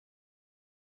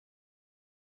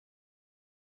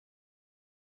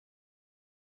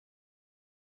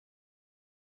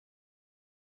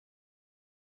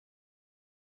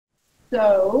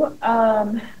So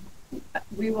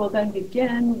we will then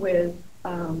begin with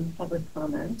public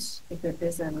comment, if there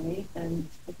is any. And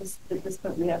at this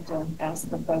point, we have to ask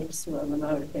the folks who are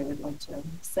remote if they would like to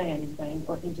say anything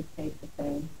or indicate that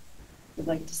they would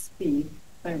like to speak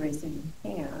by raising a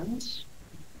hand.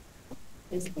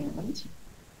 His hand.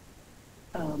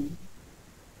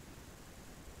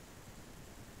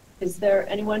 Is there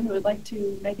anyone who would like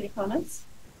to make any comments?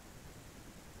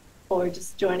 Or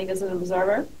just joining as an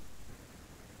observer?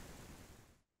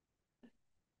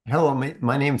 Hello,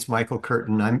 my name's Michael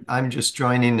Curtin. I'm just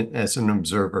joining as an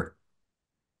observer.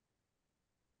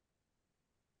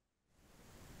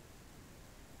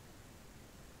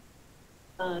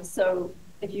 So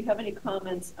if you have any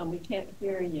comments, we can't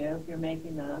hear you if you're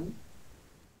making them.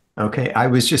 Okay, I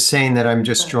was just saying that I'm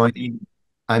just joining.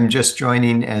 I'm just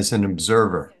joining as an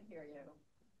observer. Can't hear you.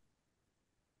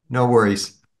 No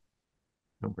worries.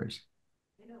 No worries.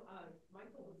 You know, Michael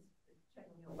was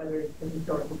checking out whether it's the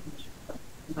historical commission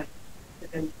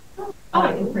and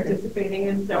participating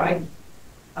in. So I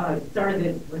started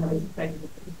it when I was expecting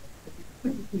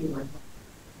it.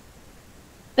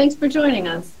 Thanks for joining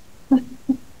us.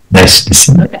 Nice to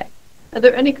see you. Okay. Are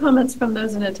there any comments from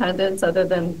those in attendance other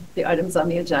than the items on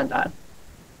the agenda?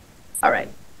 All right.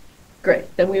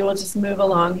 Great. Then we will just move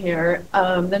along here.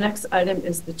 The next item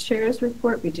is the chair's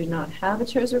report. We do not have a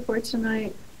chair's report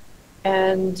tonight.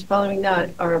 And following that,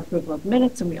 our approval of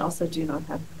minutes, and we also do not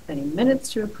have any minutes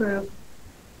to approve.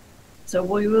 So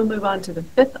we will move on to the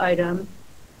fifth item,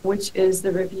 which is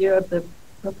the review of the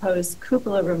proposed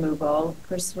cupola removal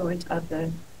pursuant of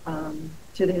the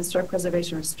to the Historic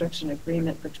Preservation Restriction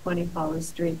Agreement for 20 Hollow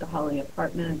Street, the Holly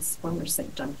Apartments, former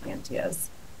St. John Cantius.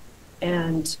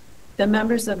 And the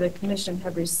members of the commission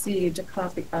have received a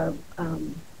copy of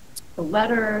a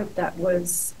letter that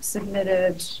was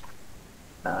submitted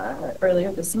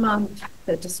earlier this month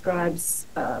that describes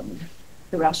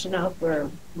the rationale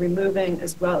for removing,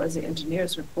 as well as the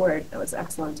engineer's report. It was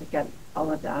excellent to get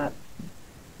all of that.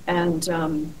 And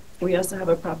we also have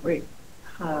a proper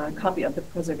copy of the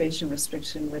preservation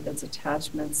restriction with its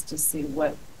attachments to see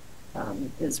what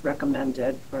is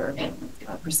recommended for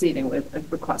proceeding with a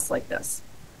request like this.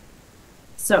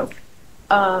 So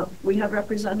we have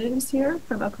representatives here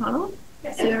from O'Connell.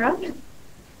 Sarah?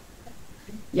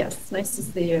 Yes, nice to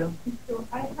see you. So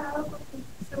I have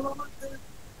some of the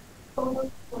photos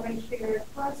that I shared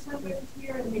last time I was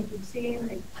here, and as you've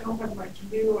seen, I don't have much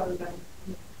new other than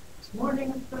this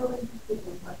morning's building, it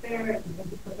was not there, and then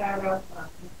to put that up.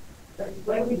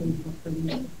 What we need for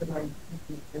the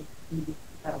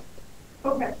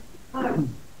okay.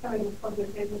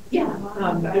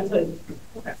 Yeah, there's a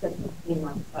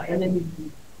and then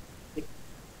you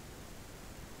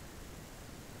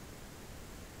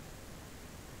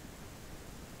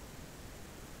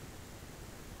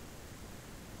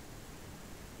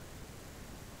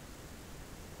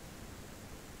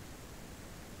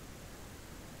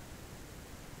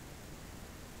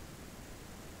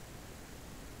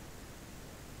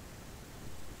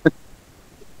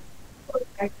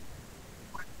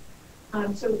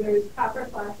so there's copper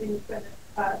flashing,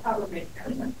 copper ring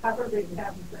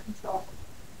cabs that installed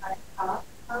at top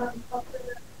of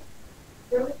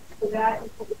the roof. So that is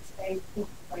what would stay in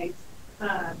place.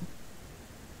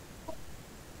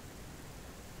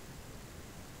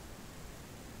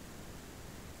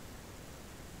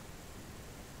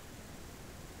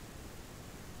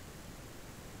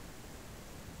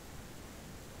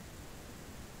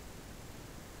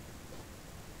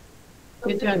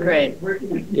 You're doing great.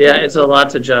 Yeah, it's a lot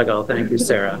to juggle. Thank you,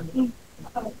 Sarah.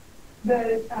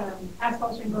 The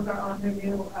asphalt shingles are on the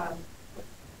new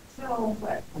snow,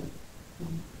 but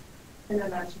and then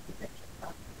that's just the picture.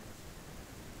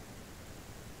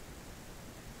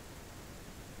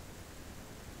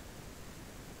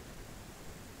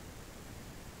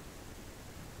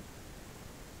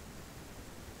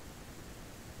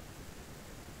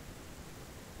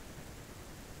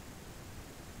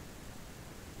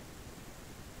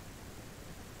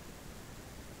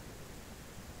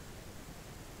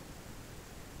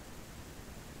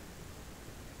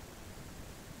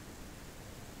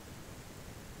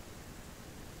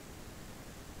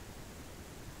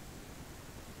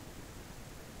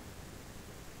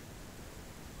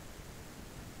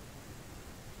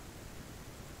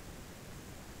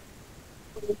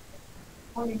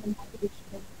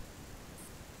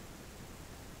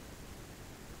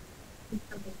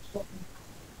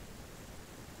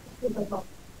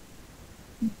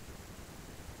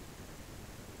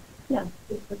 Yeah.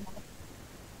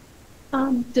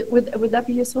 Would that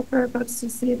be useful for folks to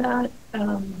see that?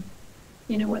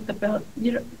 You know what the bill,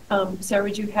 Sarah,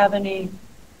 would you have any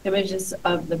images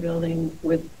of the building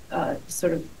with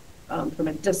sort of from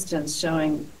a distance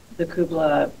showing the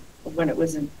cupola when it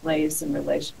was in place in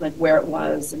relation, like where it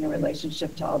was in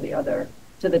relationship to all the other,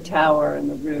 to the tower and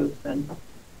the roof, and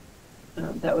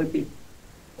that would be,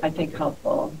 I think,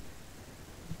 helpful.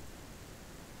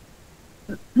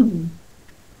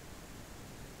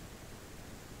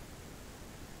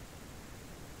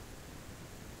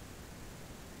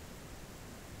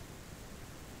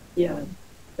 Yeah,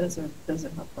 those are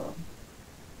helpful.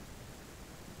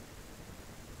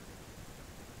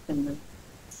 And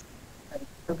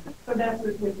okay. So that's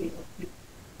what would be.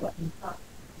 What?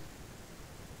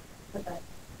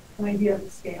 An idea of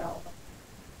the scale.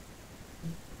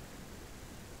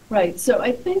 Right. So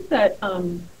I think that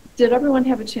did everyone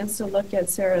have a chance to look at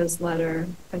Sarah's letter?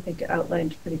 I think it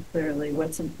outlined pretty clearly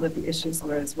what the issues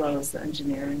were, as well as the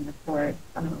engineering report.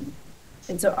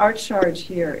 And so our charge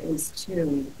here is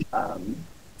to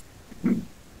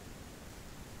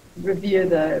review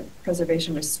the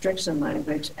preservation restriction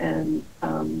language, and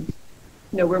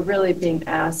we're really being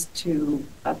asked to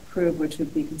approve, which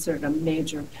would be considered a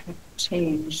major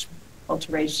change,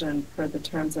 alteration for the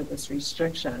terms of this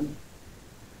restriction.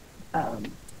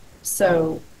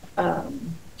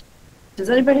 Does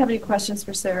anybody have any questions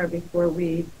for Sarah before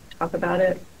we talk about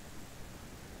it?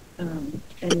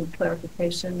 Any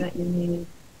clarification that you need?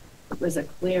 Was it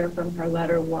clear from her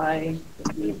letter why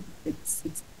it's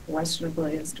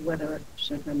questionably as to whether it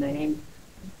should remain?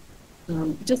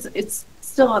 It's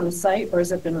still on the site, or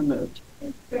has it been removed?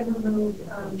 It's been removed.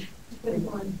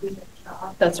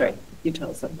 That's right. You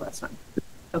told us that last time.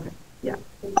 Okay. Yeah.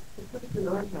 The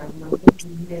Northampton, I think we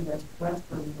made that last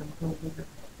time,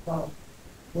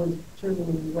 was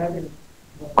determining whether it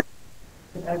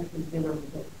actually been on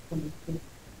the.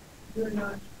 You're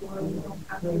not sure. We don't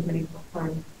have Very many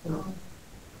times.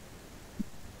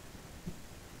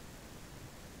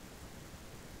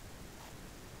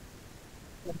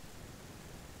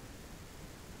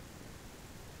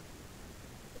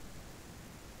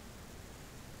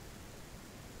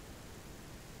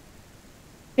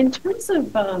 In terms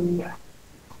of a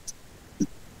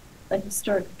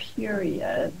historic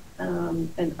period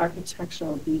and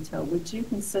architectural detail, would you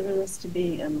consider this to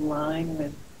be in line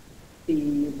with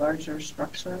the larger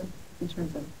structure in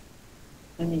terms of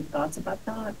any thoughts about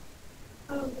that?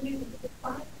 We need to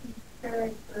define the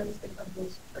characteristic of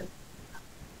this church.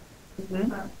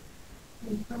 In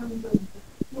terms of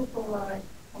cupola,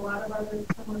 a lot of others,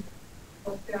 someone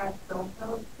looked at don't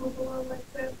know cupola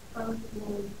like this, from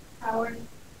the tower.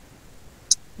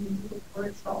 Where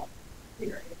it's all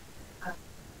period.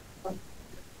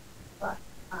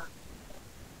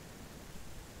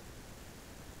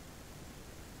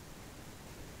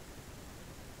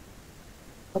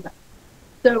 Okay.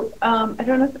 So I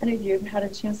don't know if any of you have had a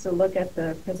chance to look at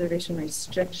the preservation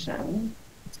restriction,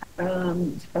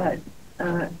 but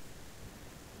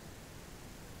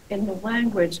in the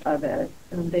language of it,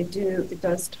 it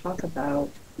does talk about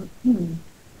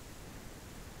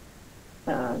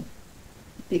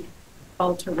the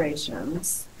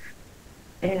alterations,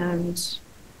 and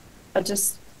I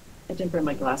didn't bring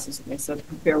my glasses with me, so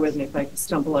bear with me if I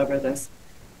stumble over this.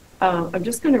 I'm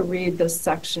just going to read this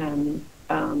section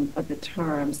of the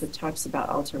terms that talks about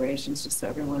alterations, just so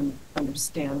everyone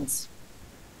understands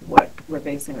what we're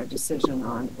basing our decision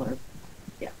on.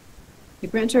 The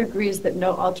grantor agrees that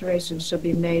no alterations shall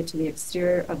be made to the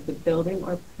exterior of the building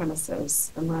or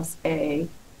premises unless A,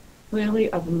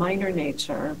 clearly of minor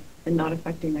nature and not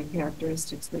affecting the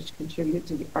characteristics which contribute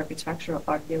to the architectural,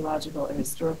 archaeological, and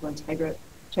historical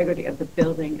integrity of the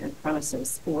building and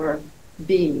premises, or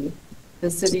B,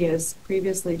 the city has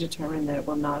previously determined that it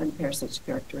will not impair such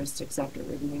characteristics after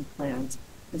reviewing plans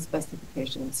and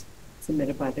specifications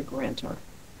submitted by the grantor.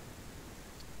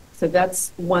 So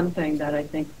that's one thing that I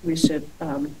think we should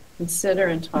consider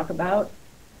and talk about.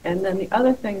 And then the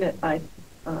other thing that I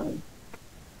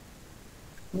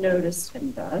noticed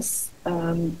in this,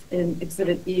 in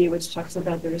Exhibit E, which talks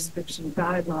about the restriction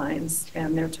guidelines,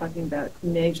 and they're talking about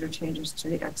major changes to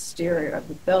the exterior of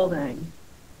the building.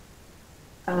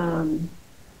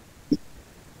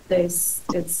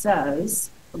 It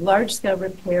says, large-scale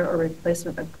repair or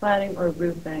replacement of cladding or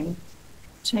roofing,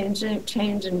 change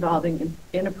involving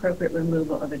inappropriate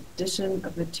removal of addition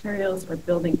of materials or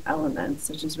building elements,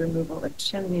 such as removal of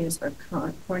chimneys or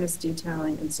cornice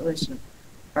detailing, installation of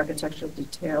architectural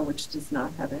detail which does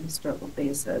not have a historical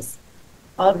basis,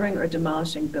 altering or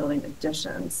demolishing building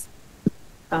additions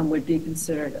would be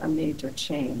considered a major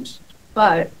change.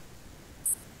 But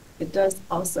it does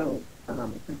also,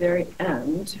 at the very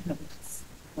end,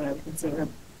 what I would consider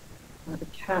a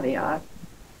caveat,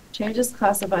 Changes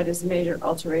classified as major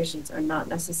alterations are not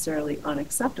necessarily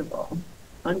unacceptable.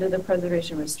 Under the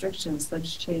preservation restrictions,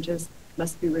 such changes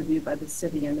must be reviewed by the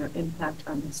city and their impact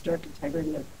on the historic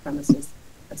integrity of the premises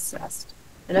assessed.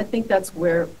 And I think that's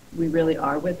where we really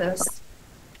are with this.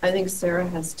 I think Sarah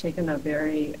has taken a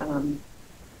very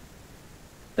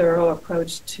thorough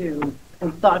approach to,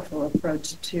 and thoughtful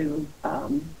approach to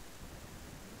the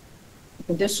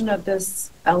condition of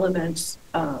this element,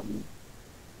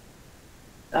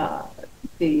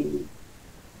 the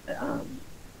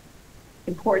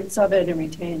importance of it, and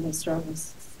retaining the historical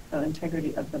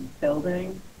integrity of the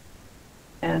building.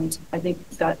 And I think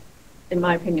that, in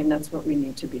my opinion, that's what we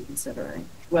need to be considering,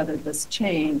 whether this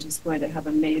change is going to have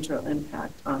a major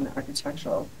impact on the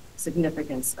architectural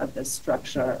significance of this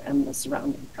structure and the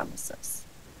surrounding premises.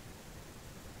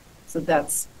 So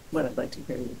that's what I'd like to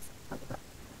hear you talk about.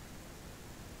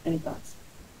 Any thoughts?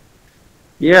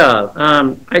 Yeah,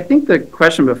 I think the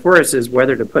question before us is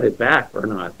whether to put it back or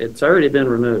not. It's already been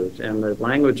removed, and the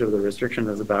language of the restriction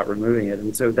is about removing it.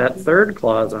 And so that third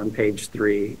clause on page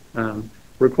 3,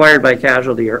 required by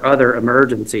casualty or other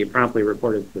emergency promptly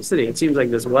reported to the city. It seems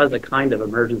like this was a kind of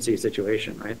emergency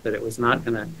situation, right? That it was not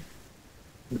going to,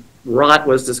 rot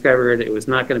was discovered, it was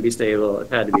not going to be stable,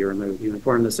 it had to be removed. You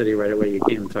informed the city right away, you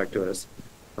came and talked to us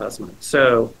last month.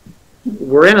 So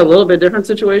we're in a little bit different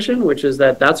situation, which is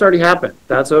that that's already happened.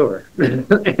 That's over.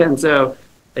 And so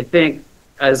I think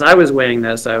as I was weighing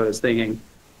this, I was thinking,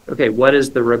 okay, what is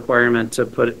the requirement to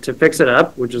fix it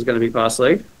up, which is going to be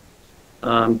costly,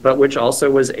 but which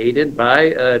also was aided by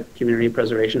a Community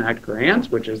Preservation Act grant,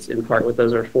 which is in part what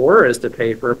those are for, is to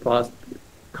pay for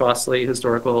costly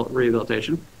historical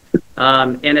rehabilitation.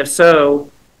 And if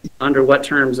so, under what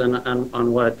terms and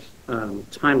on what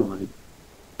timeline?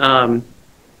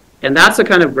 And that's a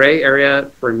kind of gray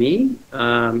area for me.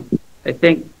 I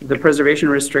think the preservation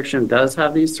restriction does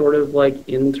have these sort of like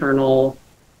internal,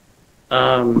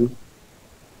 what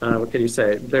can you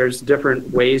say? There's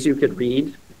different ways you could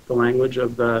read the language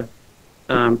of the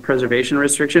preservation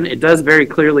restriction. It does very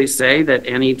clearly say that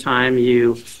anytime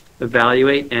you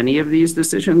evaluate any of these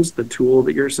decisions, the tool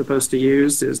that you're supposed to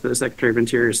use is the Secretary of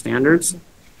Interior standards.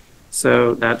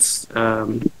 So that's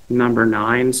number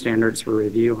 9, standards for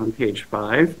review on page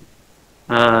 5.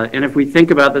 And if we think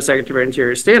about the Secretary of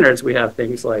Interior standards, we have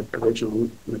things like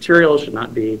original material should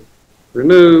not be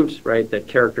removed, right? That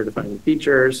character defining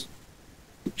features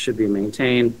should be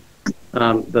maintained,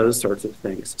 those sorts of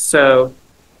things. So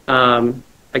I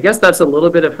guess that's a little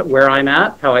bit of where I'm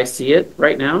at, how I see it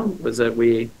right now, was that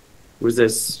was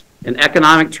this, in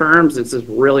economic terms, it's this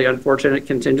really unfortunate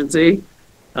contingency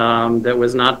that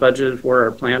was not budgeted for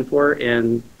or planned for.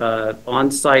 In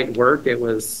on-site work, it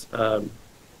was an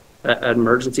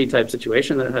emergency type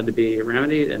situation that had to be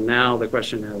remedied, and now the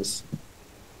question is,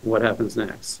 what happens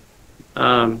next?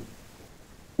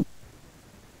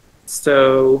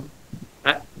 So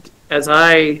as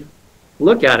I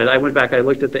look at it, I went back, I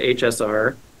looked at the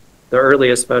HSR. The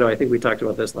earliest photo, I think we talked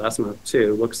about this last month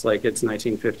too, looks like it's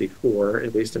 1954,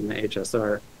 at least in the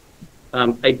HSR.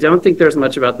 I don't think there's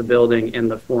much about the building in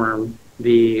the Form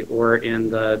B or in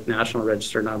the National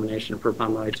Register nomination for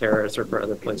Pomeroy Terrace or for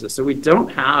other places. So we don't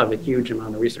have a huge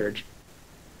amount of research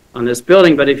on this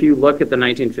building, but if you look at the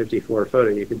 1954 photo,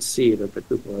 you can see that the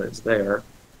cupola is there.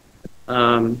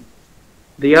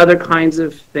 The other kinds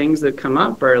of things that come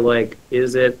up are like,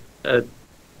 is it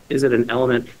an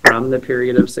element from the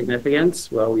period of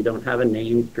significance? Well, we don't have a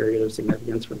named period of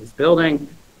significance for this building.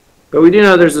 But we do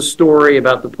know there's a story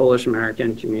about the Polish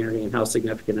American community and how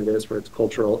significant it is for its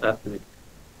cultural, ethnic,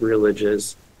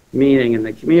 religious meaning in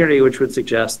the community, which would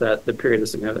suggest that the period of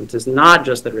significance is not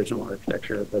just the original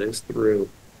architecture, but is through,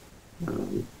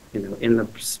 in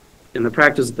the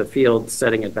practice of the field,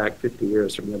 setting it back 50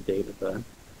 years from the date of the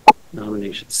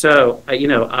nomination. So,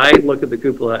 I look at the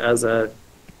cupola as a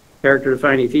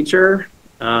character-defining feature.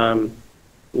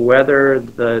 Whether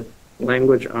the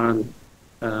language on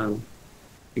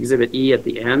Exhibit E at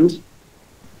the end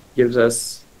gives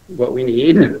us what we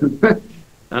need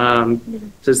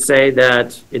to say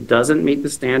that it doesn't meet the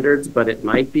standards, but it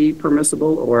might be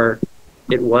permissible, or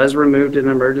it was removed in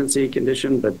an emergency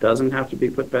condition, but doesn't have to be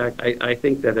put back. I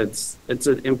think that it's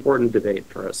an important debate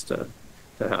for us to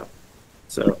have.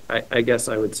 So I guess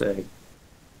I would say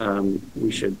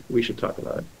we should talk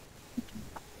about it.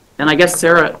 And I guess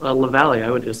Sarah LaValle, I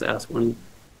would just ask one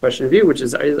question of you, which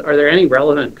is, are there any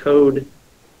relevant code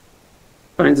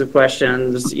kinds of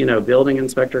questions, building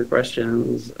inspector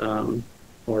questions,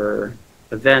 or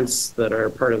events that are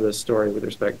part of this story with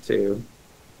respect to,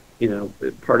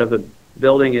 part of the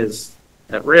building is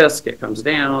at risk, it comes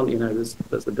down,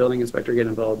 does the building inspector get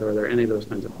involved, or are there any of those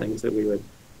kinds of things that we would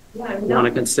Yeah, want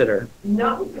to consider?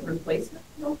 not with the replacement,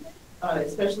 I don't think,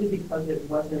 especially because it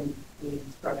wasn't a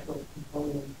structural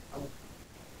component of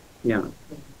Yeah.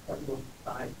 the structural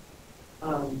side.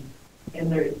 And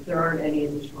there aren't any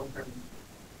additional permits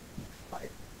required.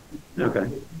 Okay.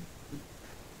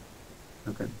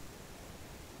 Okay.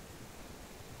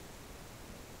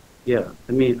 Yeah,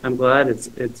 I mean, I'm glad it's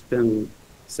been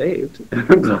saved.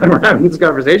 I'm glad we're having this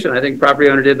conversation. I think property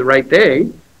owner did the right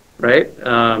thing, right?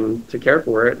 To care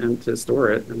for it and to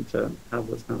store it and to have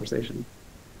this conversation.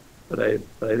 But I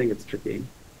think it's tricky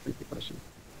question.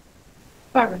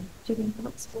 Barbara, do you have any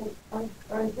thoughts? So I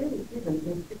agree with you, that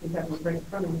if you have a great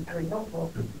running, it's very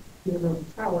helpful, even though the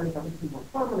tower is obviously more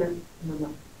prominent,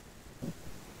 and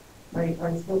I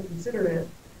still consider it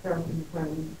part of the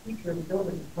planning feature of the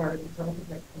building, as part of its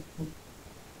architecture.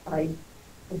 I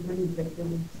agree that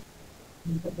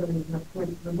there is enough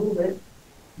point to remove it,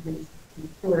 because the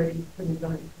storage couldn't have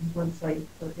done it in one site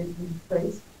for income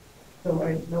space. So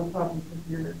I have no problem if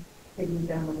you're taking it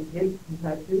down on a gig, you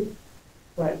had to,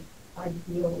 but I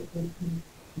feel it needs to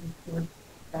be stored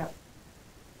that.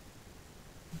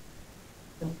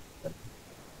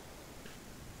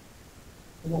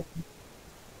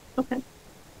 Okay.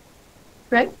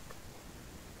 Greg?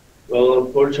 Well,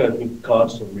 unfortunately, I think the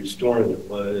cost of restoring it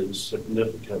was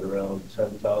significant, around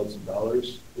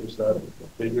 $10,000. Is that the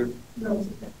figure? No,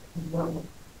 Well,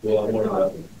 I'm more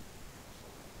about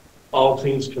all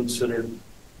things considered.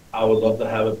 I would love to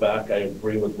have it back. I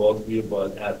agree with both of you,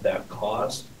 but at that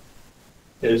cost,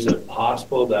 is it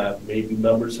possible that maybe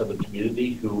members of the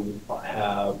community who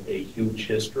have a huge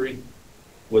history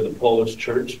with the Polish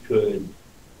church could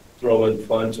throw in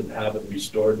funds and have it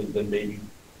restored, and then maybe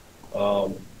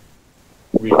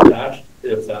reattached,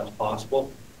 if that's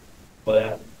possible?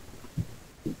 But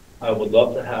I would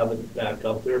love to have it back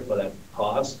up there, but at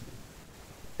cost,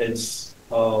 it's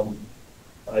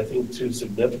I think too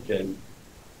significant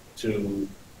to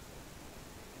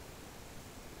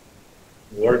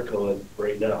work on it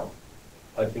right now.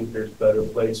 I think there's better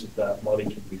places that money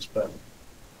can be spent.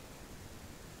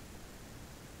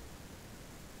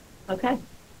 Okay.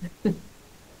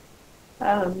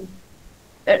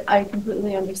 I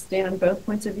completely understand both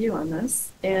points of view on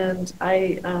this, and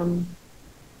I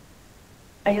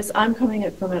guess I'm coming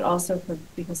from it also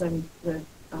because I'm the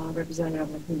representative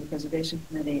of the Community Preservation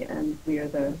Committee, and we are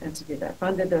the entity that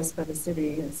funded this for the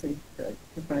city, and so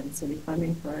provided city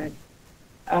funding for it.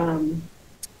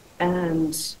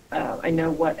 And I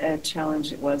know what a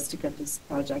challenge it was to get this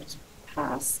project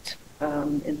passed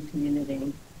in the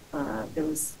community. There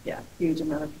was, huge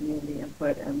amount of community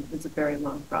input, and it was a very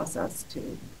long process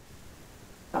to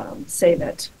save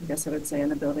it. I guess I would say,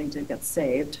 and the building did get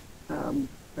saved.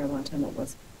 For a long time,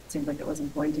 it seemed like it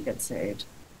wasn't going to get saved.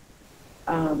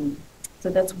 So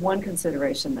that's one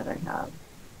consideration that I have.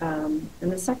 And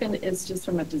the second is just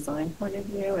from a design point of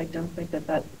view. I don't think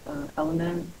that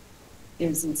element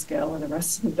is in scale with the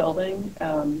rest of the building.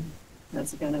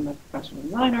 That's, again, I'm a professional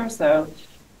designer, so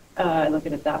I look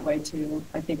at it that way too.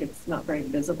 I think it's not very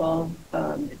visible.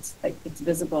 It's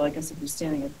visible, I guess, if you're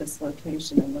standing at this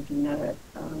location and looking at it.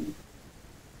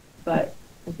 But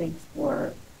I think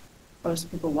for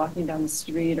most people walking down the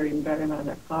street or even driving out of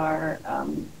their car,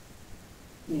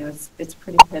 it's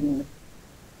pretty hidden.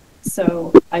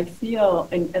 So I feel,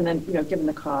 and then, given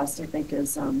the cost, I think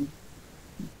is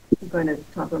going to could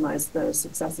compromise the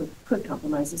success of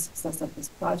this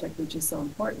project, which is so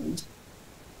important.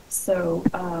 So,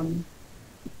 I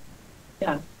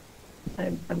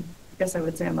guess I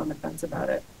would say I'm on the fence about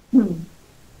it.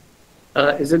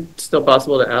 Is it still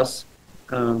possible to ask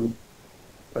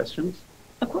questions?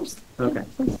 Of course. Okay.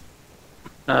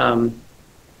 Yeah,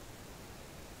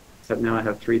 So now I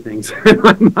have three things in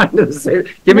my mind to say.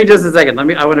 Give me just a second.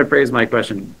 I want to phrase my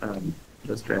question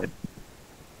just right.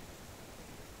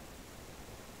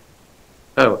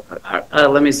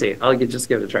 Let me see. I'll just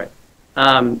give it a try.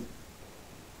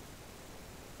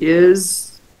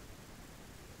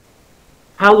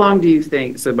 How long do you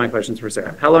think, so my question's for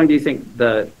Sarah, how long do you think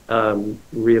the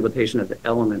rehabilitation of the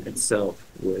element itself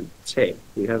would take?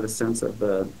 Do you have a sense of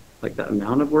the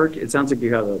amount of work? It sounds like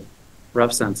you have a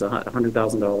rough sense,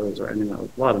 $100,000, or I mean, a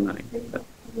lot of money. But.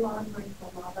 a lot of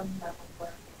metal work.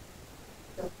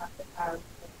 Still have to have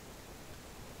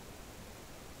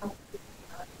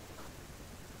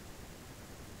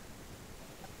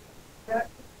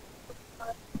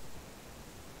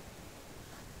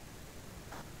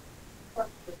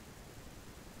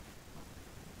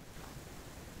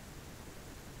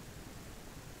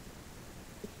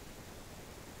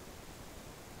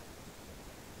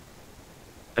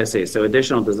I see. So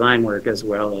additional design work as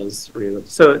well as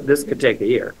so this could take a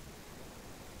year.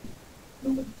 It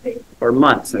would take or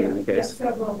months in Yeah, any yeah, case.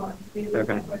 several months.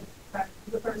 Okay.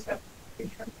 The first step, is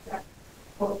to that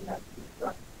quote that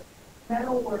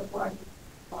metal work was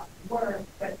a lot of work,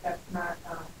 but that's not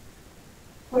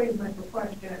quite as much of a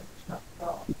question as it's not at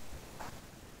all.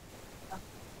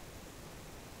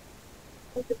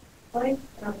 Like an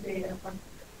update and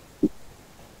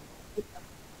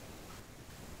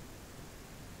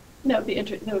That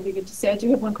would be good to see. I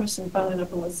do have one question following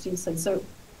up on what Steve said. So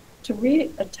to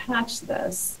reattach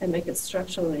this and make it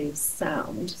structurally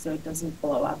sound so it doesn't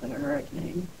blow up in a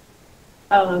hurricane,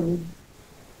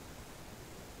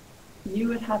 you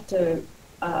would have to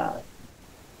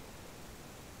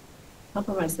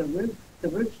compromise the roof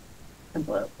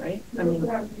envelope, right? I mean, you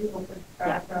have to be able to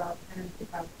back up and you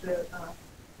have to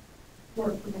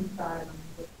work from inside on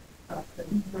the stuff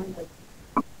and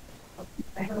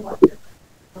I heard a lot different.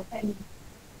 And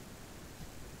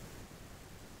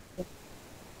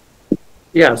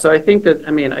Yeah, so I think that,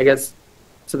 I mean, I guess,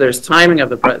 so there's timing of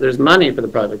there's money for the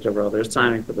project overall, there's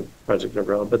timing for the project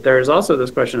overall, but there's also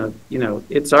this question of,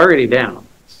 it's already down.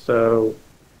 So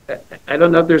I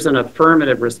don't know if there's an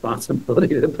affirmative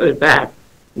responsibility to put it back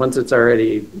once it's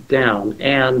already down.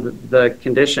 And the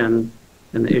condition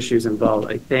and the issues involved,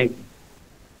 I think,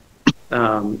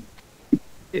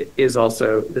 is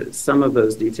also, some of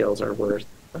those details are worth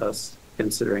us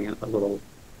considering it a little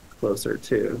closer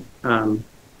to.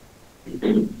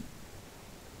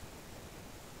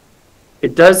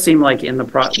 It does seem like in the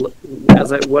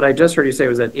what I just heard you say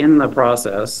was that in the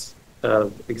process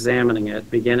of examining it,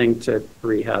 beginning to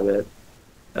rehab it,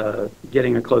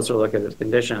 getting a closer look at its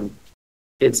condition,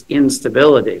 its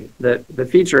instability, the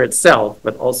feature itself,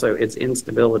 but also its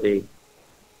instability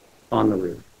on the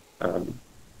roof,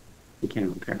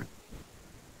 became apparent.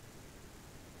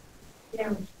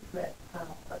 damage to it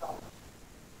at all.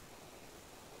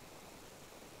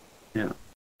 Yeah.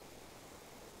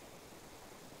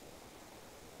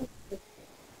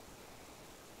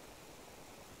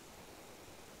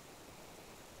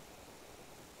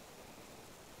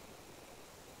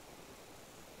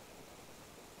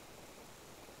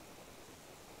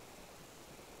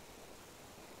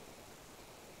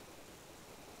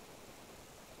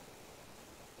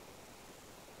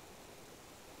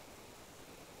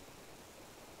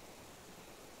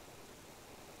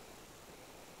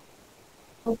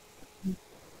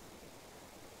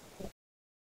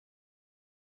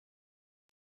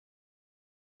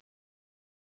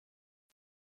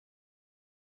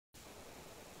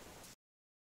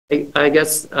 I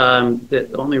guess the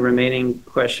only remaining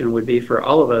question would be for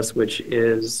all of us, which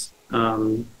is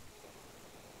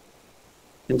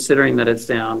considering that it's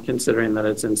down, considering that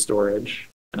it's in storage,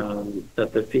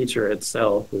 that the feature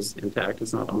itself is intact,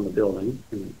 it's not on the building.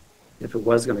 And if it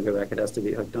was going to go back, it has to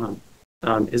be hooked on.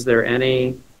 Is there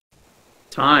any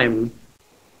time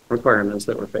requirements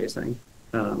that we're facing?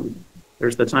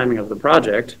 There's the timing of the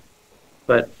project,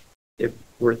 but if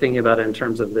we're thinking about it in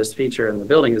terms of this feature in the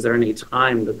building, is there any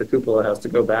time that the cupola has to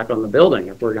go back on the building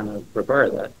if we're going to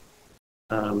require that?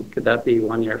 Could that be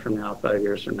 1 year from now, 5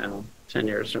 years from now, 10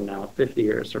 years from now, 50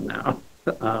 years from now?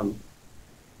 Because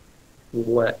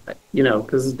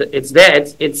it's there,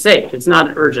 it's safe. It's not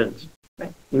an urgent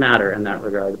matter in that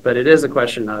regard, but it is a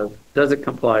question of, does it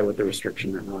comply with the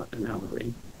restriction or not, and how do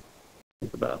we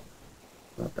think about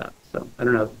that? So I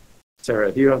don't know, Sarah,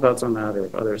 if you have thoughts on that or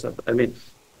if others have, I mean,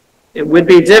 it would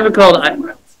be difficult.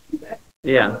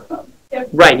 Yeah.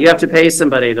 Right. You have to pay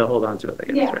somebody to hold on to it. I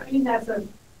guess, Yeah, right. I mean, that's a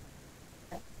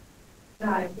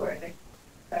not important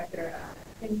factor.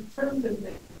 In terms of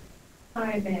the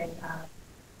timing,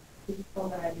 people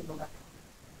that I do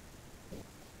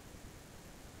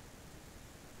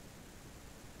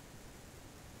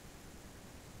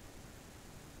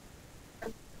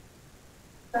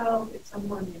so if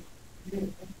someone is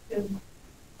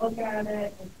look at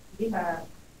it and we have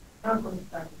confidence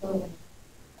that the building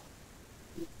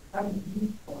is having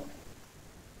use for it.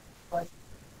 But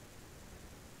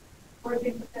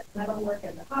working with that metal work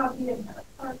as a hobby and have a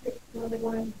project really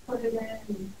wanting to put it in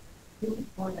and do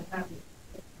more than happy.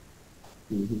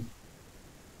 Mm-hmm.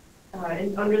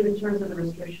 And under the terms of the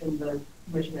restriction, the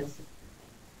commission has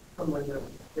come with a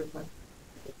request.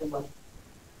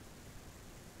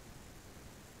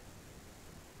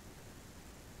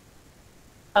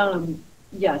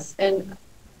 Yes, and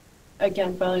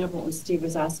again, following up on what Steve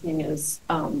was asking is,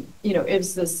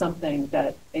 is this something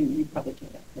that, and you probably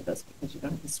can't answer this because you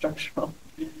don't have the structural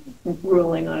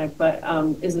ruling on it, but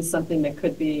is this something that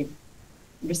could be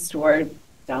restored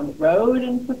down the road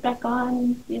and put back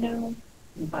on, in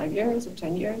 5 years or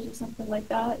 10 years or something like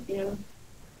that?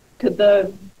 Could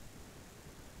the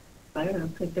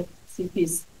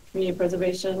CP's Community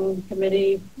Preservation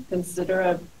Committee consider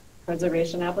a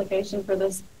preservation application for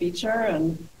this feature?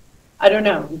 And I don't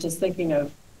know, I'm just thinking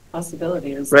of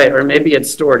possibilities. Right, or maybe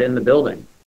it's stored in the building.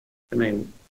 I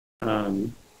mean,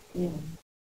 Yeah.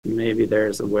 maybe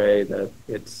there's a way that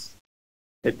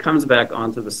it comes back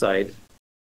onto the site.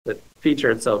 The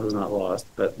feature itself is not lost,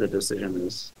 but the decision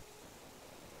is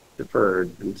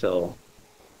deferred until,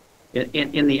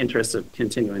 in the interest of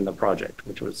continuing the project,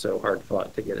 which was so hard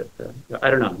fought to get it to, I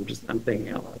don't know, I'm thinking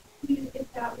out loud.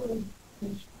 If that would.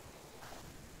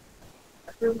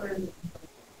 River.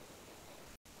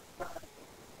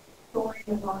 Story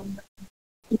along.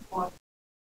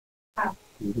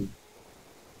 Mhm.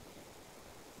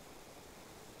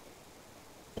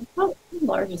 How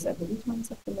large is that? Which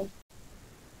one's up to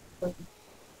look?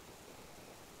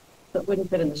 That wouldn't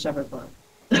fit in the shepherd farm.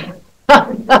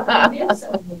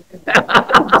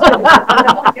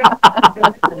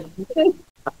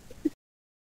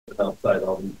 Outside,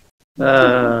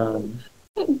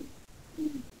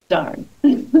 Darn.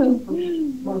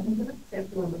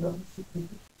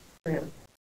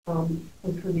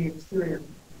 Which for the exterior,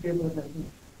 given that the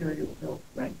exterior was built.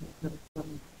 Right.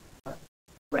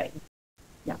 Right.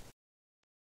 Yeah.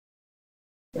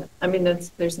 Yeah. I mean,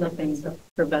 there's nothing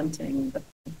preventing the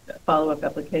follow-up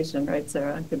application, right,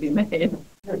 Sarah? It could be made.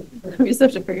 We just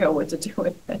have to figure out what to do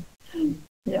with it.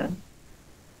 Yeah.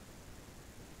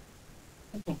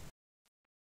 Okay.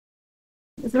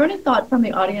 Is there any thought from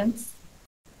the audience?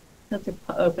 Not to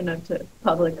open up to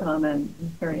public comment.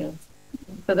 I'm curious.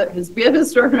 So that we have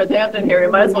historic Northampton here, you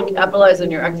might as well capitalize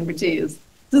on your expertise.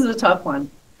 This is a tough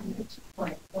one.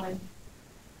 Point one,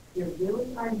 there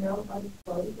really are no other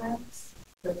photographs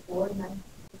before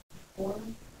 1954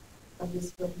 of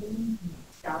this building,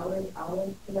 shower,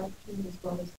 outlet collection, as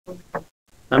well as.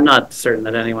 I'm not certain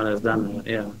that anyone has done that,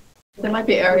 yeah. There might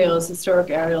be aerials, historic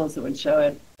aerials that would show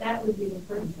it. That would be the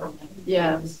first one.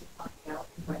 Yeah. Just to find out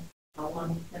how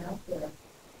long it's been up there.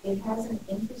 It has an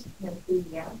interesting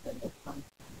enthusiastic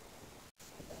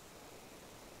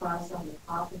cross on the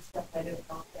top and stuff. I don't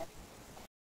know that.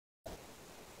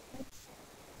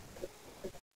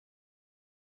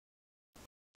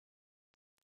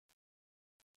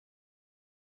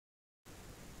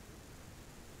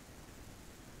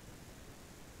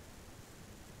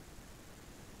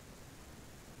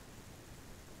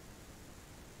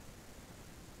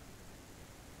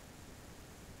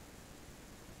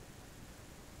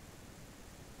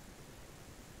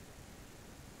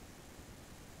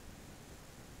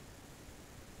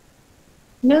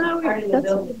 No, Part of the that's,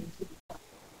 building.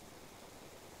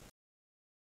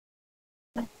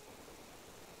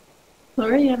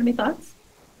 Laura, you have any thoughts?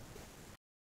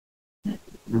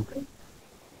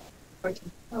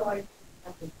 Oh, I.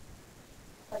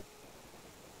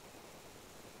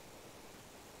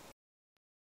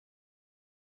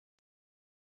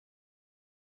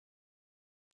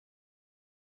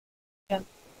 Yeah.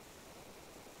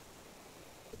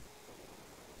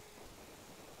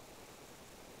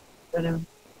 I don't know.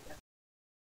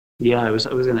 Yeah, I was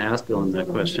going to ask Dylan that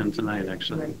question tonight,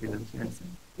 actually.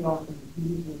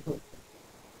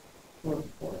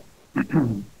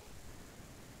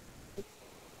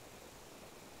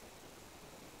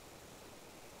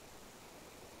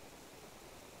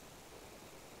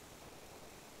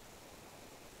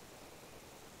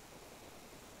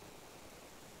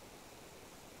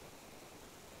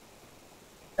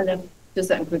 And then, does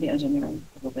that include the engineering?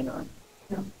 Probably not.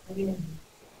 No, I mean,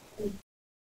 it's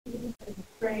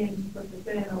strange, put the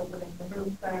bin opening, the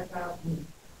roof back up,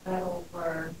 that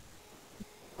over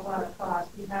a lot of cost.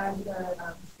 We had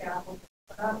the scaffold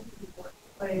put up before it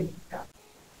played.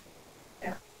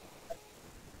 Yeah.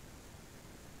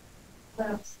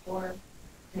 Steps or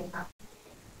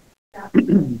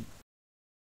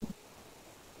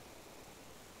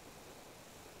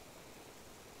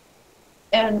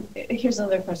And here's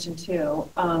another question too.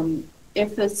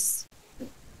 If this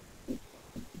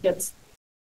gets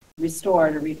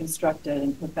restored or reconstructed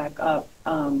and put back up,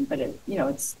 but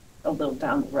it's a little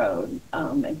down the road,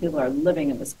 and people are living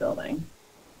in this building,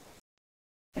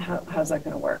 how's that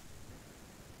going to work?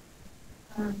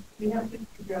 we have to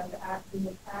figure out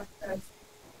the access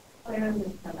plan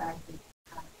and have access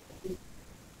to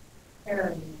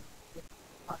area.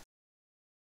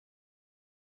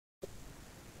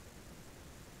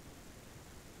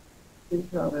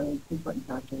 These are all really important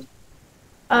factors.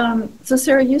 So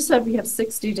Sarah, you said we have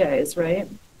 60 days, right?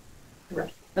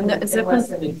 Correct. And that is it.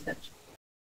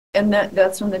 And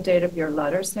that's from the date of your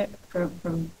letter,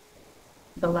 from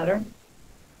the letter?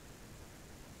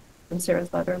 From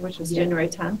Sarah's letter, which was Yeah. January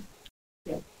 10th?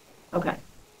 Yeah. Okay.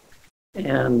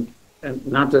 And and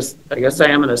not just, I guess I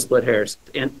am going to split hairs,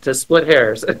 to split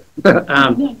hairs.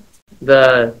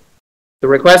 The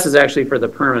request is actually for the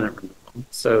permanent removal.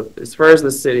 So as far as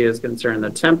the city is concerned, the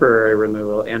temporary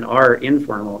removal and our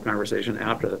informal conversation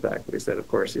after the fact, we said, of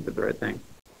course, you did the right thing.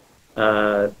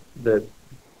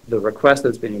 The request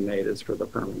that's being made is for the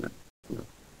permanent.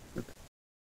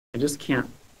 I just can't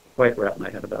quite wrap my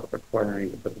head about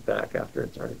requiring to put it back after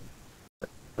it's already.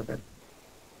 Okay.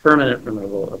 Permanent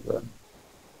removal of the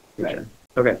feature.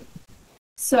 Right. Okay.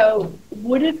 So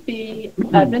would it be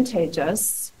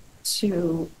advantageous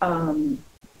to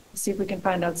see if we can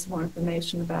find out some more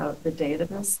information about the date of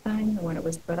this thing and when it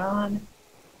was put on?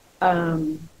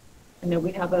 I know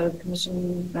we have a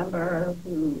commission member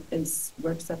who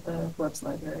works at the Forbes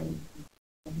Library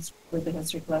with the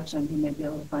history collection. He may be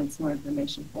able to find some more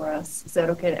information for us. Is that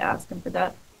okay to ask him for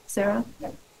that, Sarah?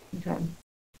 Yes. Okay.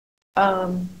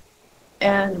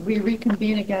 And we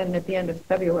reconvene again at the end of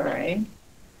February.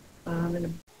 At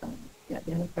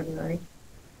the end of February.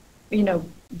 You know,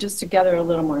 just to gather a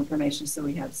little more information so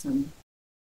we have some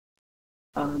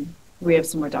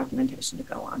more documentation to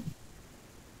go on.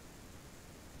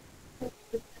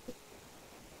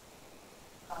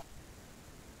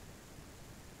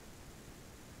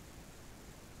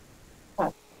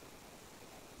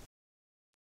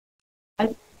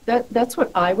 That's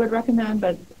what I would recommend,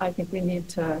 but I think we need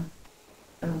to,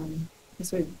 I don't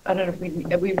know if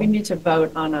we need to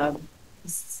vote on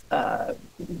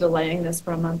delaying this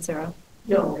for a month, Sarah?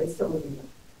 No, it's still living there.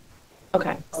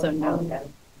 Okay, so no.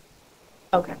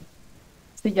 Okay.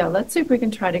 So yeah, let's see if we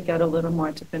can try to get a little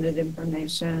more definitive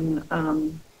information.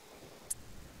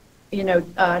 I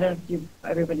don't know if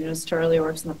everybody knows Charlie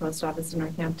works in the post office in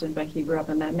Northampton, but he grew up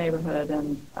in that neighborhood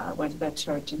and went to that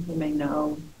church, and he may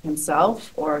know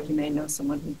himself, or he may know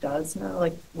someone who does know,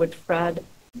 like would Fred?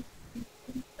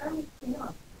 I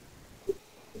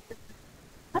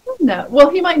don't know. Well,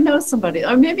 he might know somebody,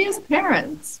 or maybe his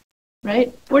parents,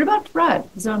 right? What about Fred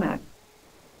Zomack?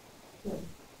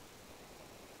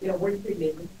 Yeah, we're pretty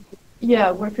neighbors.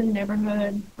 Yeah, work in the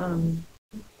neighborhood.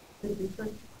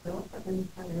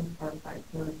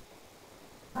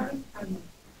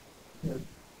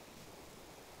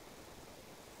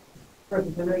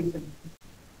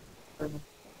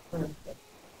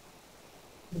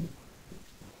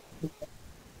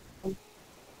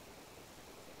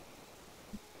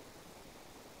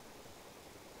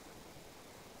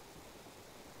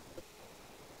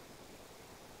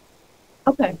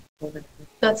 Okay,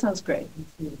 that sounds great.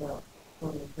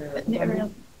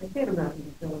 Ariel, I can't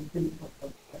imagine feeling pretty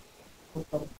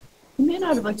comfortable. you may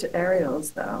not have looked at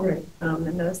aerials though, Right.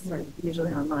 and those are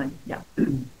usually online. Yeah.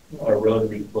 Our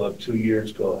Rotary Club 2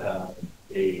 years ago had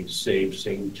a Save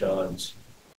St. John's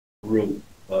group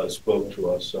spoke to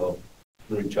us, so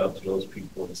reach out to those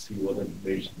people and see what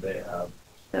information they have.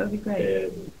 That would be great.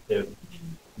 And if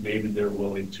maybe they're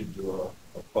willing to do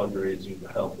a fundraising to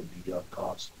help with the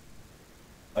cost.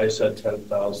 I said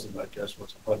 10,000, I guess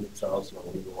was 100,000 a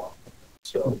little off.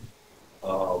 So,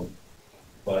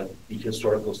 but the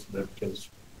historical significance,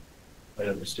 I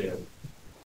understand.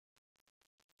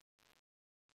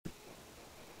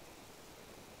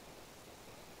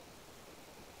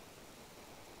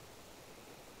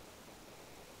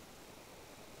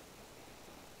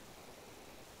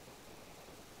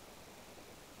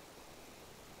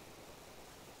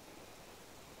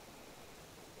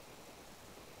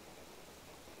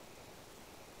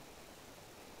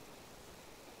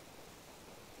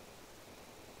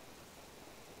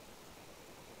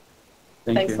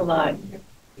 Thanks a lot.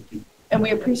 And we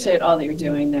appreciate all that you're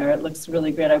doing there. It looks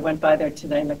really great. I went by there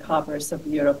today and the copper is so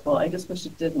beautiful. I just wish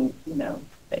it didn't,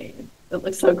 fade. It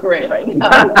looks so great right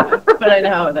now, but I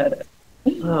know how that is.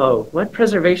 Oh, what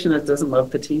preservationist doesn't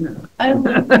love patina? I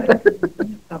love it.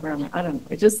 I don't know.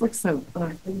 It just looks so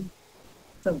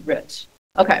rich.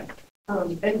 Okay.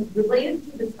 And related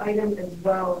to this item as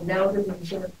well, now that the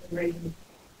insurance federation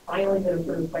finally been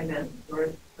approved by Matt, or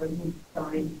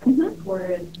signed,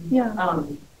 recorded. Yeah.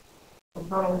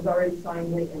 O'Connell has already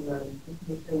signed it, and the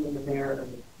commission and the mayor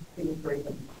and the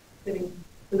sitting.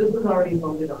 So this was already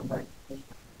voted on by.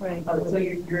 Right. So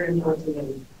you're endorsing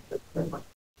it.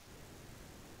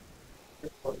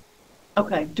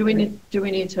 Okay. Do we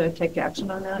need to take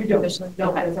action on that? You don't. Officially? No,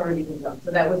 Okay. it's already been done.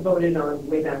 So that was voted on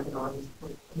way back in August.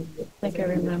 I think I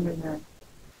remember that.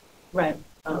 Right.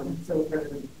 So we're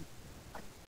going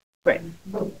Great.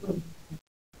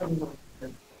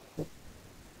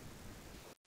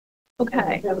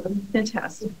 Okay.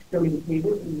 Fantastic.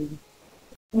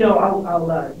 No, I'll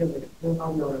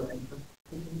know it.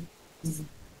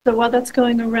 So while that's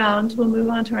going around, we'll move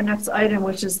on to our next item,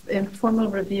 which is the informal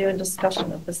review and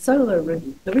discussion of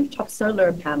the rooftop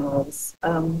solar panels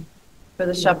for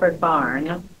the Shepherd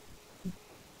Barn.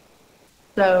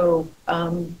 So,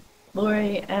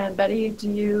 Lori and Betty,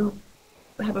 do you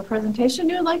have a presentation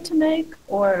you'd like to make,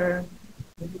 or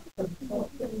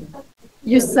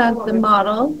you sent the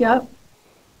model? Yep.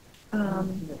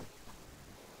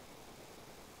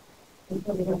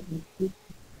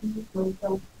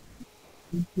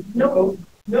 No,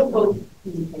 no vote.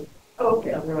 Oh,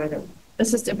 okay.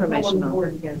 It's just informational.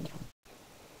 Again.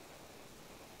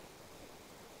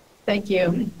 Thank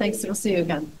you. Thanks. We'll see you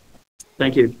again.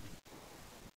 Thank you.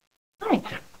 Hi.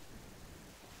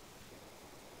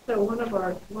 So one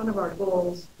of our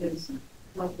goals is,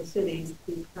 like the cities,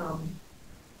 to become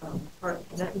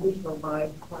net neutral by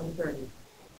 2030.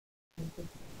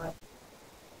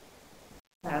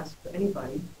 Task for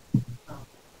anybody,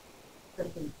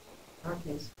 especially in our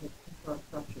case with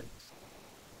infrastructure.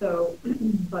 So,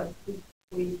 but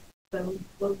we've been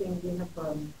looking. We have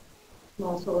a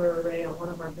small solar array on one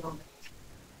of our buildings,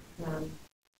 and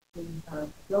the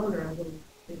donor who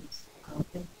is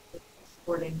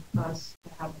supporting us to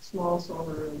have a small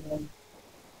solar array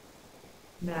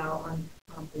now on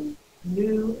the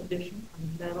new addition,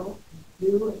 on metal,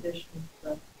 new addition to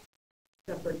the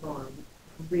Shepherd Barn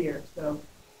rear. So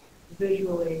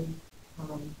visually,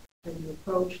 as you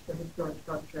approach the historic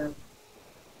structure,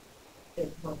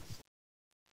 it looks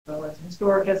well as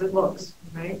historic as it looks,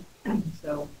 right?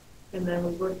 So, and then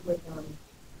we worked with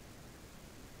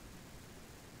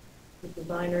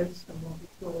designers, and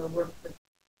we'll work with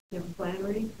Jim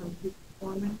Flannery from Peak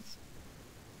Performance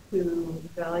to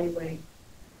evaluate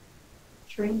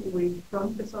we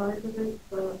shrunk the size of it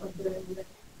so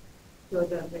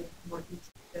that makes it more easy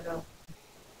to get up.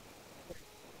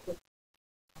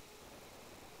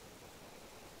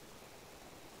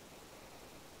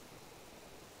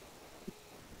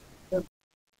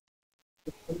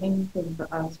 The main thing for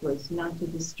us was not to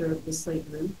disturb the slate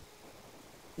roof.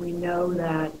 We know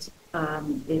that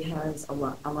it has a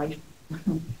life,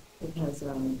 it has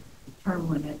a term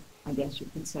limit, I guess you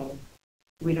could say.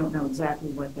 We don't know exactly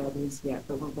what that is yet,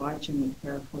 but we're watching it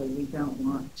carefully. We don't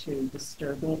want to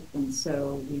disturb it, and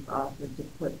so we've offered to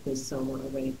put this solar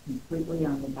array completely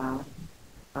on the back.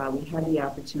 We had the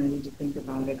opportunity to think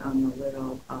about it on the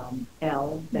little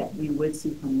L that we would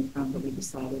see from the front, but we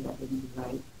decided that wouldn't be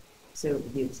right. So it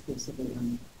would be exclusively on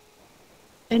the back.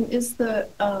 And is the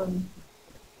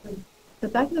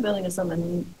back of the building is on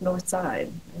the north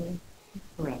side, right?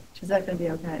 Correct. Is that going to be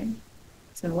okay?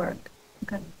 It's going to work.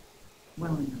 Okay.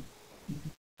 Well enough.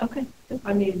 Okay. Good.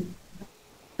 I mean,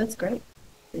 that's great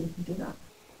that you can do that.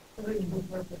 I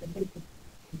think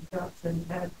Johnson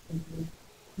had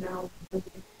now.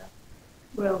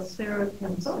 Well, Sarah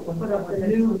can put up the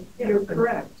new. You're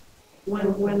correct.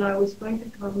 When I was going to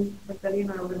come, Betty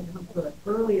and I were going to come to an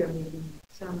earlier meeting in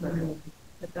December.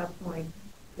 At that point,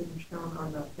 it was shown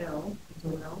on the L as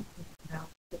well. Now,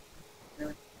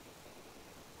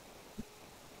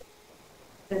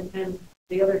 and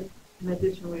the other, in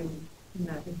addition, we in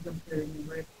that income period we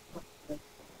were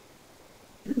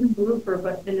roofer,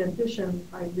 but in addition,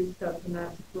 I reached out to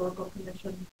Mass Historical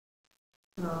Commission,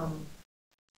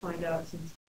 find out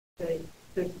since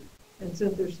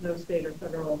since there's no state or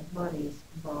federal monies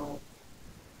involved,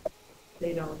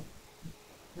 they don't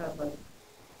have a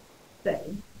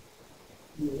say.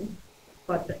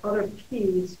 But the other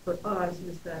piece for us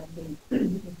is that the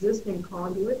existing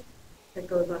conduit that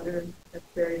goes under, that's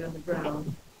buried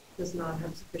underground, does not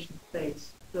have sufficient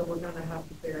space. So we're going to have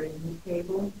to bury a new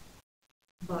cable.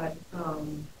 But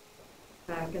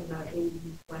back in the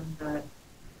 80s, when that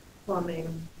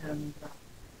plumbing and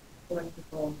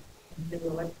electrical and new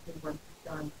electrical work was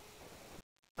done,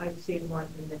 I've seen one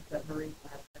in it that Marie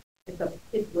had.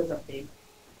 It was a big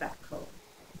backhoe.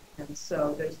 And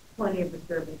so there's plenty of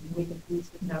disturbance, and we can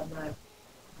easily have that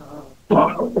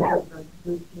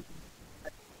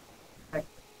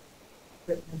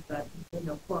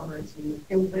that plumbers use.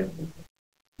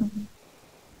 Mm-hmm.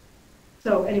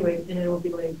 So anyway, and it will be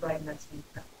laid right next to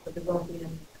that, but there won't be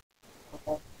any.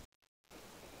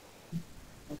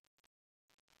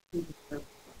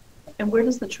 And where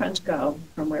does the trench go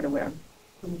from where to where?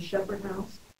 From the Shepherd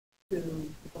House to the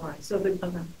barn. So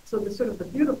the sort of the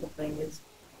beautiful thing is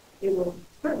it will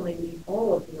certainly need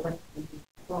all of the electricity in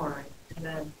the barn, and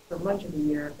then for much of the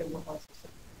year it will also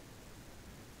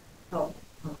help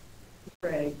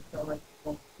defray the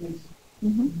electrical use.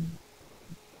 Mm-hmm.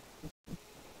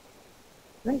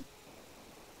 Great.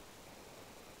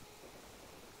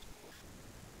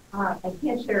 I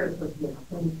can't share it with you.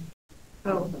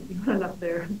 Oh, you went up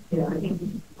there. Yeah.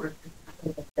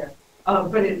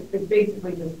 But it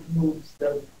basically just moves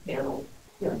the panel,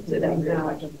 you know, to that rear.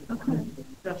 Okay.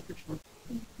 Just for sure.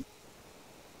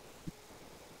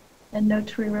 And no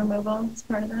tree removal as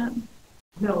part of that?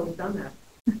 No, we've done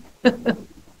that.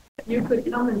 You could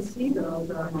come and see though,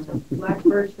 the black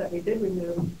birch that we did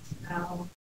remove, it's now,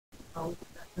 that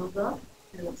filled up,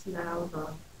 and it's now the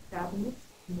cabinets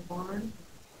in the barn.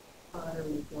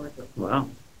 Really gorgeous. Wow.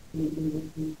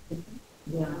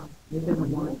 Yeah, within the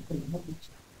barn.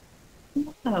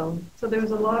 Oh, So there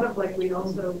was a lot of, like, we had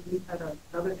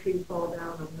another tree fall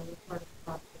down on another part of the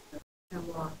property, the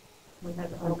hemlock. We had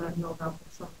all that milled up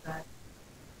with some of that,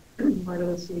 part of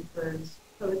the sea birds.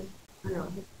 So it's, you know,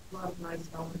 a lot of nice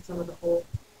elements, some of the old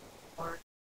barn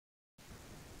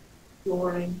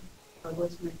flooring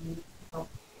was removed,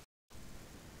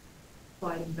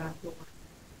 sliding back door.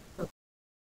 So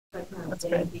that kind of That's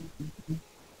great.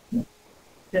 thing.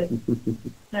 good.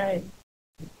 All right.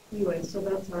 Anyway, so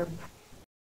that's our.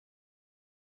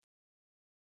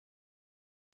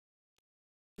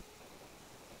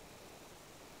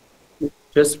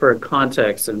 Just for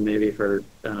context and maybe for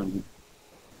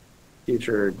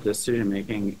future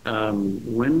decision-making,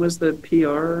 when was the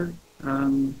PR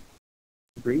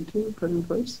agreed to, put in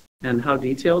place? And how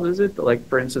detailed is it? Like,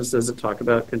 for instance, does it talk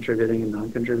about contributing and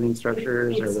non-contributing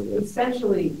structures? It's or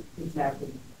essentially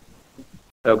exactly.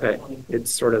 okay, it's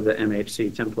sort of the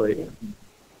MHC template.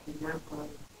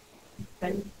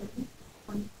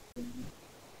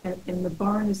 And the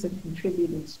barn is a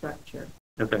contributing structure.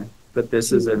 Okay, but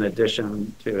this is an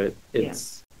addition to it.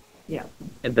 It's Yeah,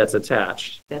 and that's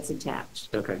attached. that's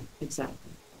attached, Okay. exactly.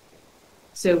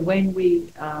 So when we,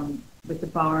 with the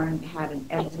barn, had an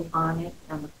L on it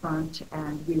on the front,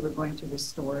 and we were going to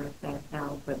restore that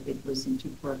L, but it was in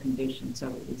too poor condition, so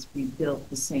it was rebuilt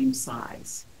the same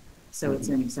size. So it's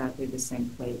in exactly the same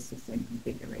place, the same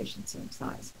configuration, same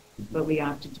size. But we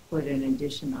opted to put an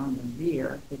addition on the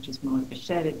rear, which is more like a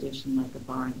shed addition, like a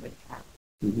barn would have,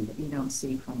 Mhm. that you don't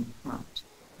see from the front.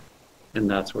 And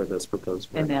that's where this proposed.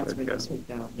 And that's would where go. this would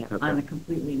go, yeah, Okay. on a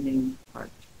completely new part.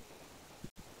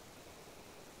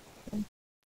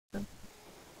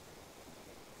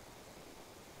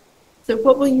 So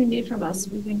what will you need from us?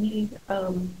 Will you need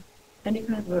any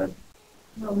kind of a,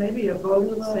 Well, maybe a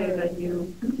vote to say that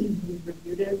you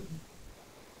reviewed it.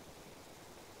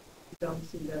 You don't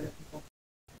see that.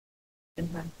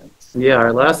 impact? Yeah,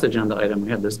 our last agenda item, we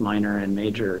had this minor and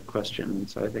major question,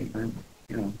 so I think,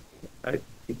 I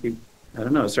think I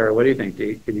don't know, Sarah, what do you think?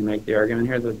 Could you make the argument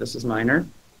here that this is minor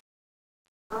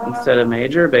instead of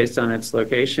major based on its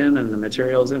location and the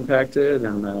materials impacted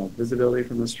and the visibility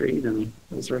from the street and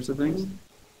those sorts of things?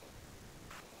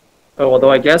 Oh,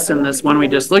 although I guess in this one we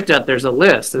just looked at, there's a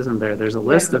list, isn't there? There's a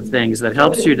list of things that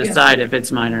helps you decide if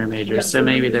it's minor or major, so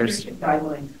maybe there's.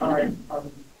 Guidelines are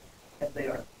as they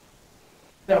are.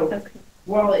 So,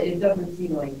 while it doesn't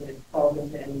seem like it falls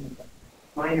into any of the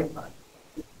minor projects,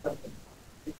 it's something.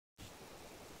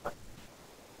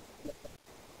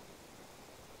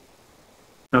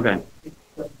 Okay.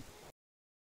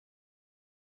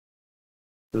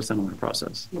 So similar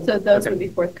process. So those Okay. would be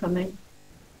forthcoming?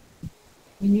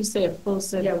 When you say a full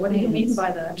set Yeah, of what do you mean plans,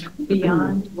 by that?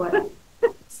 beyond what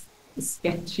the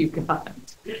sketch you got?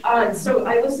 So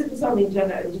I listed this on the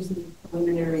agenda, it just needs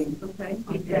preliminary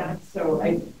feedback, so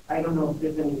I don't know if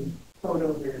there's any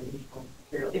photos or additional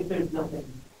material, if there's nothing.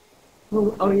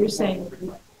 Well, oh, you're saying,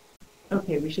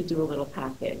 okay, we should do a little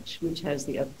package, which has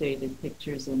the updated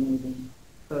pictures and even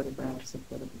photographs of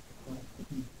what it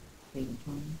would look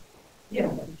like. Yeah,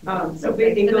 so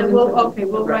Okay, basically. and then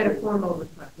we'll write a formal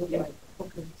request. Yeah.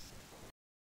 Okay.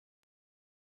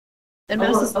 And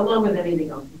Along with anything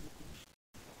else.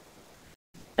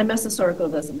 Mass Historical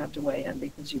doesn't have to weigh in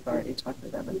because you've already talked to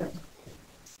them about it.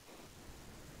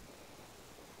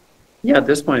 Yeah, at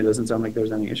this point, it doesn't sound like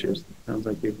there's any issues. Sounds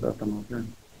like you've got them all through.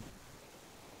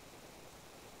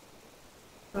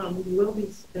 We will be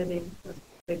spending,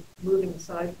 moving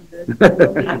aside from this.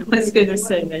 I was going to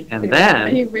say that. And Are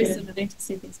then, you resubmitting to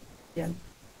see these? Yeah.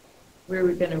 Where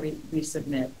we're going to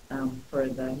resubmit for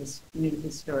the new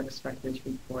historic structures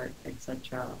report, et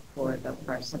cetera, for the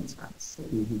Parsons House.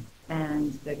 Mhm.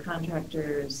 And the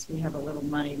contractors, we have a little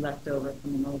money left over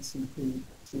from an old CP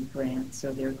grant,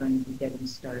 so they're going to be getting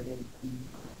started in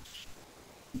March.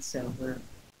 And so we're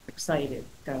excited,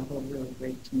 got a whole really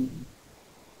great team,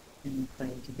 and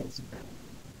excited to get started.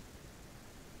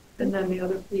 And then the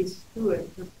other piece to it,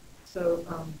 so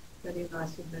Betty and I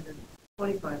submitted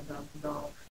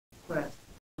 $25,000 request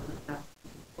at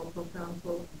local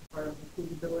council as part of the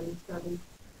feasibility study.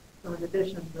 So in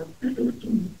addition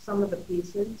to some of the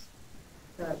pieces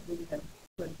that we had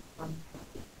put on,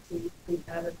 we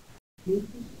added to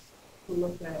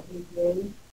look at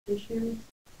ADA issues,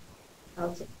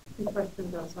 outside, two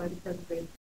questions outside of preservation,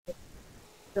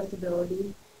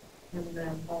 accessibility, and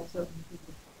then also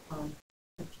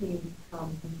a team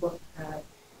come and look at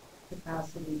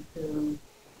capacity to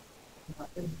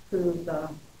improve the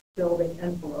building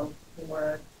envelope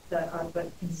for that are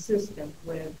but consistent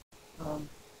with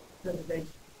preservation.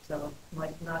 So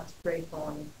like not straight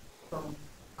on from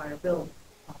higher building.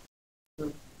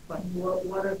 But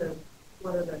what are the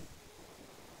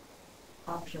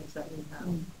options that we have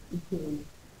to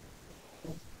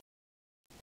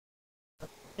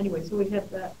anyway, so we have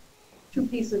that two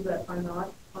pieces that are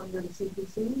not under the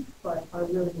CPC, but are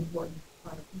really important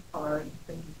part of our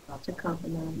thinking about To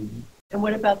complement. And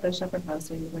what about the Shepherd House?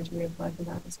 Are you going to reapply for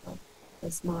that as well?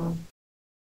 The small.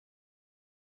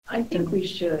 I think we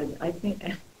should. I think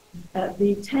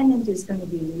the tenant is going to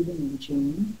be leaving in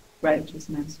June, Right. which is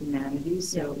Mass Humanities,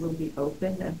 so it will be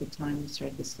open at the time we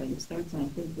start the study starts. And I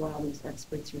think while these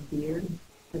experts are here,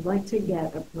 I'd like to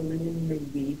get a preliminary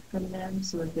read from them.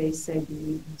 So if they say you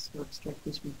need historic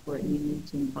structures report, you need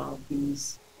to involve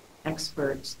these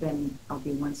experts, then I'll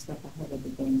be one step ahead of the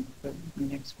game for my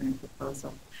next grant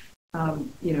proposal.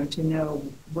 To know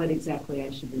what exactly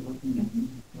I should be looking at.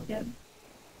 Yeah. Good.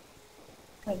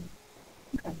 Okay.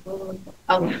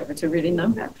 I'll look forward to reading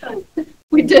them.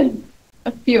 We did.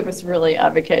 A few of us really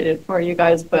advocated for you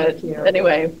guys, but Thank you.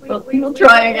 anyway, we'll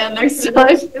try again next time.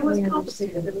 It was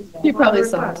complicated. It was You probably a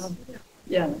lot saw of requests.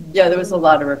 Yeah, there was a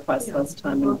lot of requests last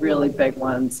time, and really big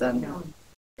ones, and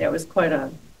it was quite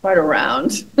a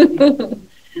round.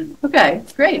 Okay,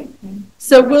 great.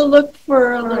 So we'll look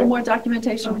for a little more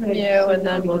documentation from you, and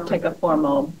then we'll take a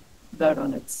formal vote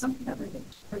on its everything.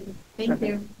 Thank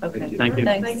you. Okay. Thank you.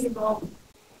 Thanks. Thank you both.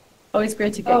 Always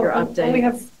great to get your update. We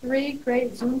have 3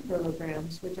 great Zoom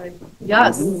programs, which I.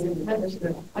 Yes.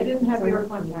 I didn't have your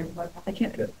contact, but. I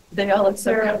can't. They all look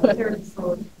so Sarah, good. Sarah's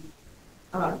phone.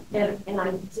 And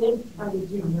I did try to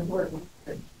do the work.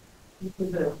 To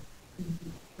the.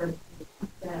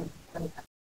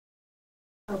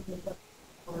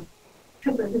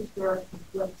 To the historic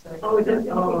website. Oh, it is.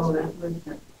 Oh, that was.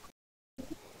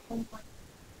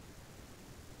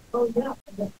 Oh, yeah.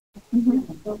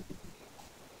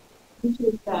 So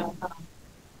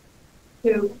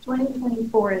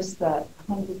 2024 is the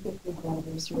 150th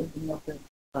anniversary of the Milford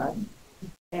Club.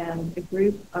 And a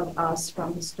group of us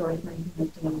from historic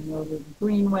Northampton and Northern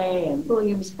Greenway and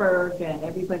Williamsburg and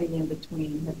everybody in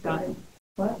between have gotten,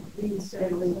 Lead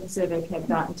Civic have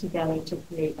gotten together to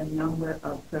create a number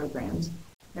of programs.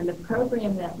 And the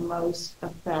program that most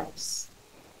affects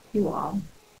you all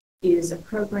is a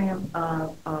program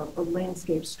of a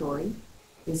landscape story.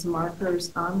 Is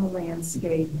markers on the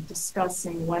landscape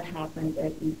discussing what happened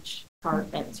at each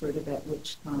part at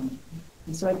which time.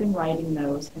 And so I've been writing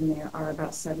those, and there are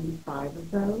about 75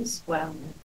 of those. Wow.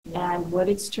 And what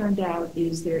it's turned out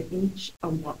is they're each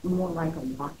more like a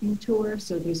walking tour.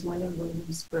 So there's one in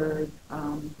Williamsburg,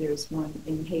 there's one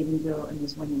in Haydenville, and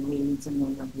there's one in Leeds, and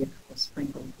then there'll be a couple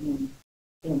sprinkled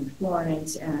in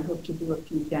Florence, and I hope to do a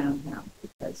few downtown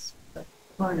because the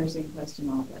coroner's inquest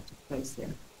and all that took place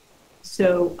there.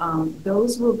 So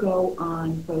those will go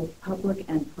on both public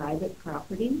and private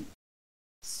property.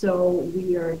 So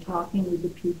we are talking with the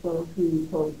people who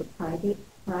hold the private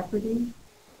property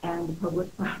and the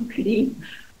public property.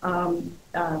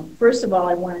 First of all,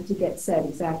 I wanted to get set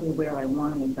exactly where I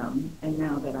wanted them. And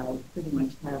now that I pretty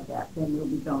much have that, then we'll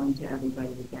be going to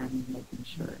everybody again and making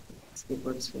sure it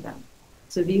works for them.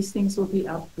 So these things will be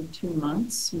up for 2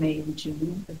 months, May and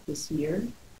June of this year.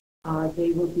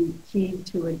 They will be keyed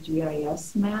to a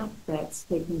GIS map that's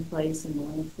taking place in the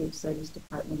Landscape Studies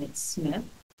Department at Smith.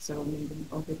 So meeting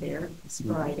over there this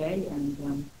Friday,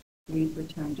 and Reed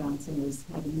Return Johnson is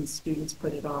having his students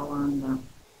put it all on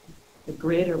the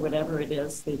grid or whatever it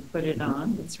is. They put it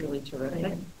on. It's really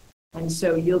terrific. And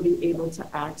so you'll be able to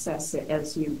access it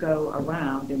as you go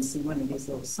around and see one of these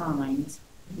little signs.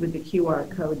 With the QR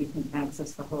code, you can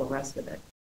access the whole rest of it.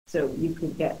 So you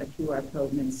could get a QR code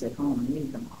and then sit home and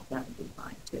read them all. That would be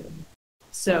fine too.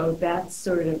 So that's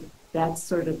sort of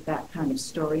that kind of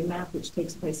story map, which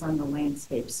takes place on the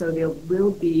landscape. So there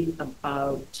will be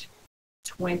about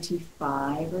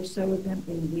 25 or so of them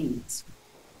in weeds,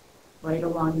 right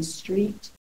along the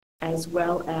street, as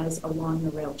well as along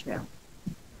the rail trail.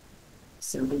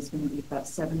 So there's going to be about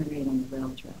 7 or 8 on the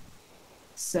rail trail.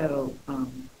 So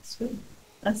it's good.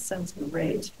 That sounds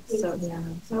great. So Yeah.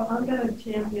 So I'm gonna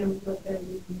champion what they're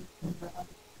using.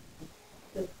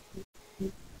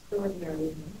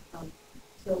 Extraordinary.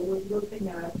 So we're looking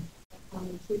at on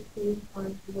the 16th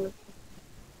on the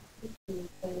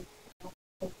 16th.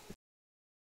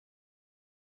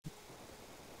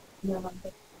 No,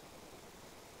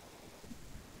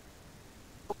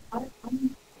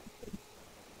 I'm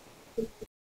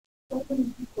so many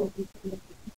people who feel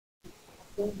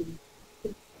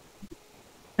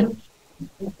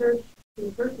the first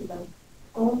event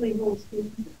only holds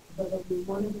students, but there'll be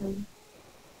one of them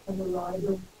on the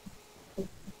rider.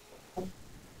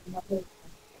 Another,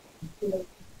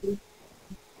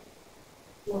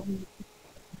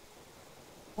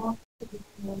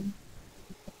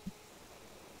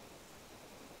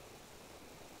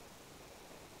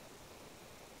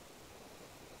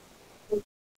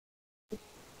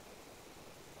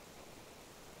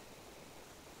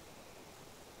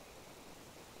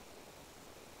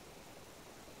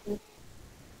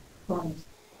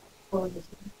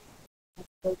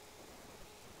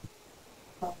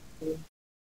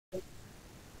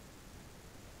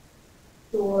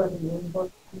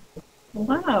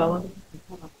 Wow.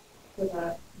 for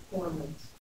that performance.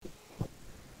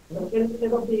 So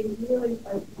it'll be really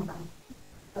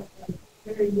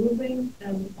very moving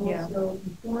and also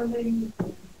informing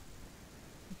and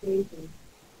engaging.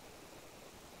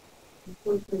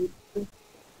 Unfortunately,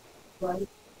 right?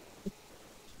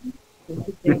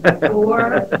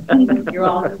 Or you're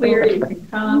all clear, you can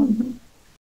come.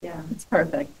 yeah. It's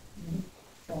perfect.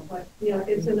 So, but yeah,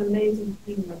 it's an amazing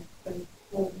team that's been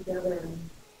pulled together and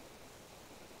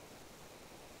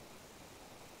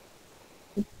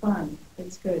It's fun.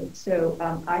 It's good. So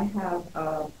I have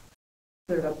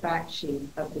sort of a fact sheet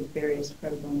of the various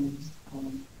programs,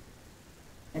 and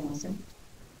I'll send.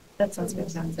 That sounds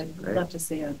fantastic. I'd love to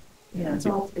see it. Yeah, It's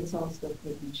all still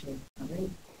taking shape. All right.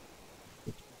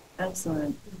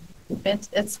 excellent.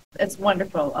 It's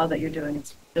wonderful, all that you're doing.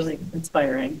 It's really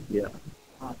inspiring. Yeah.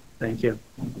 Thank you.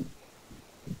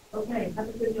 okay, have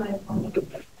a good night.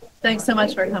 Thanks so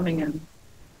much for coming in.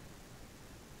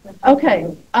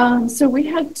 Okay, so we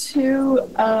had two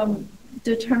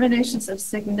determinations of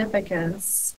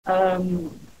significance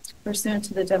pursuant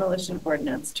to the demolition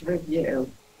ordinance to review.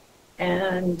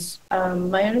 And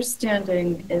my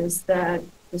understanding is that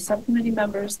the subcommittee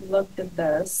members looked at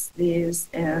these,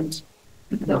 and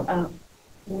they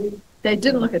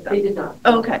didn't look at them. They did not.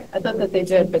 Oh, okay, I thought that they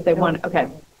did, but they wanted,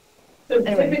 okay. So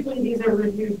Anyway. typically, these are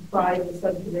reviewed by the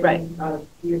subcommittee. Right.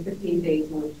 Your 15 days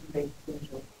in which to make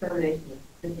potential determination of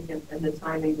significance, and the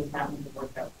timing just happens to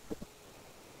work out.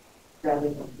 Rather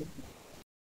than.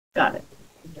 Got it.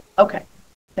 Okay,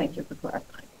 thank you for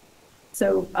clarifying.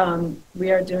 So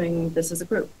we are doing this as a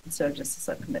group, instead of just a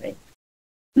subcommittee.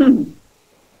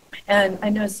 And I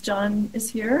know John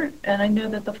is here, and I know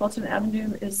that the Fulton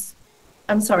Avenue is,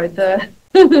 I'm sorry, the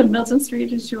Milton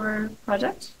Street is your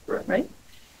project, right?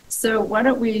 So why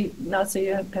don't we, not so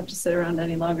you have to sit around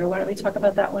any longer, why don't we talk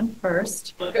about that one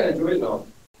first? I kind of enjoyed it though.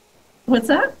 What's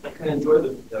that? I kind of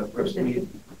enjoyed the first meeting.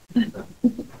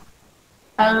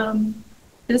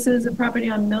 This is a property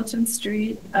on Milton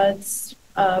Street. It's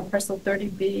parcel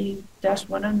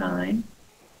 30B-109.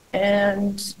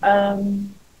 And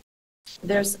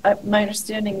there's, my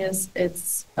understanding is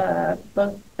it's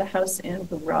both the house and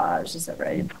garage, is that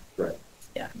right? Right.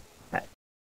 Yeah, okay.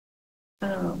 I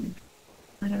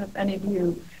don't know if any of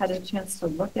you had a chance to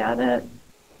look at it.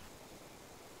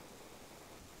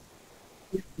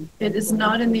 It is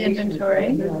not in the inventory.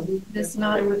 It's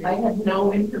not. I had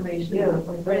no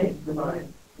information. Right.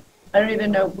 I don't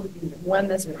even know when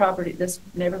this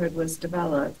neighborhood was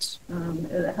developed.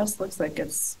 The house looks like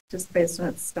it's just based on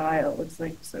its style. It looks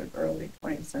like sort of early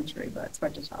 20th century, but it's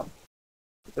hard to tell.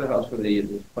 The house with the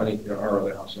funny, our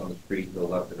other house on the street to the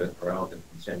left of it, around in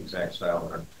the same exact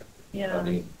style. And Yeah.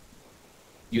 nothing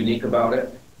unique about it.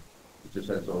 It just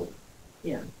has a.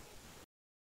 Yeah.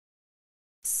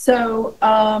 So,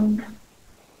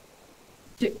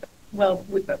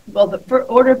 the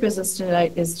order of business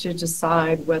tonight is to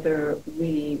decide whether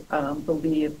we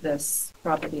believe this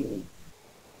property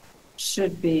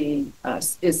should be,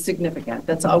 is significant.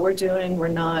 That's all we're doing. We're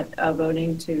not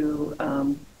voting to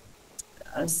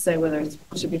say whether it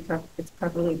should be it's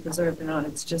properly preserved or not.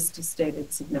 It's just to state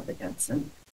its significance. And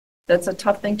that's a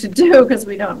tough thing to do because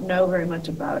we don't know very much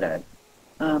about it.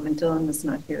 And Dylan was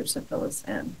not here to fill us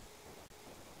in.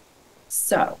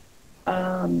 So,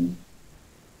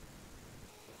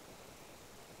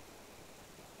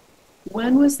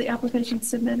 when was the application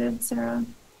submitted, Sarah?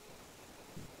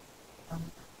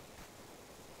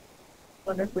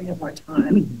 Wonder if we have more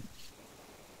time.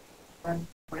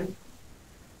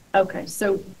 Okay,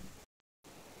 so,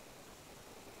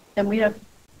 and we have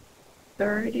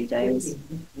 30 days?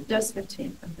 Just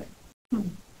 15, okay.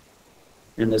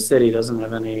 And the city doesn't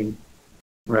have any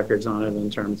records on it in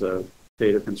terms of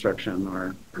date of construction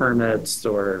or permits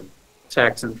or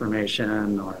tax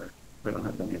information or We don't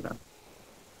have any of that.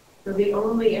 So the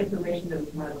only information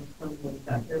that we have from the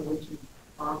sector, which is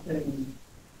often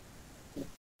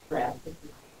drafted.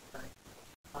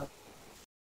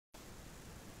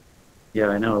 Yeah,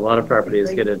 I know a lot of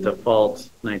properties get a default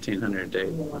 1900 date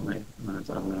when it's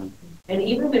on there. And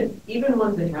even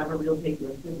ones that have a real big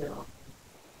listed, they're off.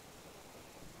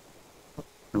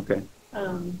 Okay.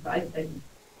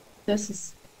 This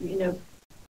is,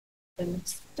 an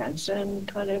extension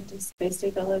kind of to Bay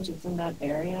State Village. It's in that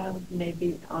area,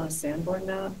 maybe on a Sanborn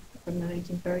map from the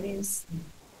 1930s.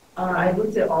 I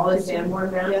looked at all the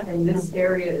Sanborn maps, Yeah. and this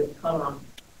area is cut off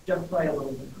just by a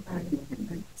little bit.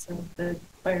 So the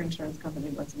fire insurance company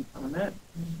wasn't on it.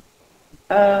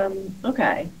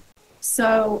 Okay,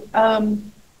 so,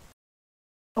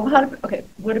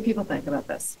 what do people think about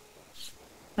this?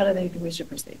 How do they think we should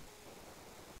proceed?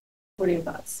 What are your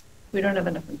thoughts? We don't have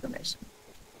enough information.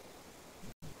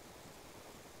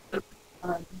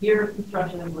 Year of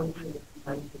construction and one year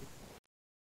of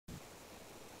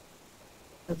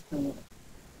That's kind of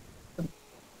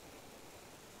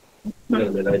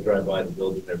I drive by the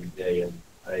building every day, and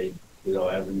I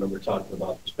remember talking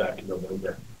about this back in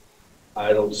November.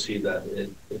 I don't see that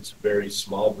it's a very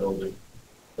small building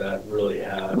that really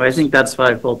has. I think that's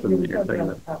 5 Fulton that you're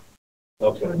thinking of.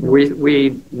 Okay.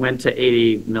 We went to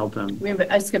 80 Milton.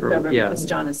 I skipped over Yeah. because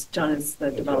John is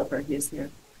the developer. He's here.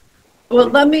 Well,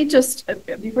 let me just,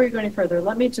 before you go any further,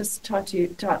 let me just read to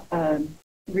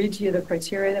you the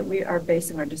criteria that we are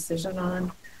basing our decision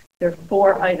on. There are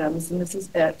 4 items, and this is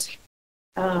it.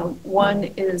 One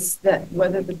is that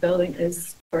whether the building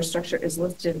or structure is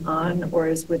listed on or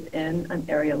is within an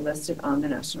area listed on the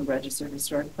National Register of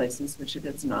Historic Places, which it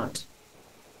is not.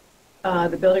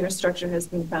 The building or structure has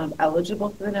been found eligible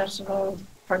for the National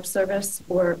Park Service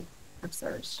or Park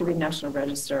Service, should be National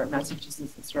Register,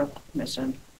 Massachusetts Historical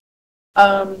Commission.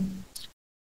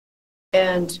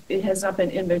 And it has not been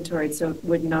inventoried, so it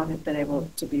would not have been able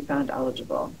to be found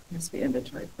eligible. It has to be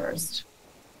inventoried first.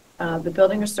 The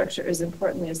building or structure is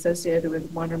importantly associated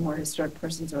with one or more historic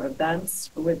persons or events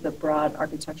with the broad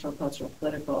architectural, cultural,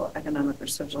 political, economic, or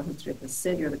social history of the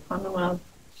city or the Commonwealth.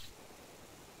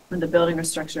 When the building or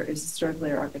structure is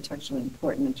historically or architecturally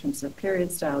important in terms of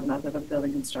period, style, method of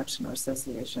building construction or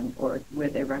association, or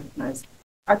with a recognized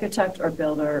architect or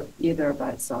builder, either by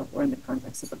itself or in the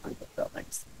context of a group of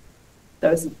buildings.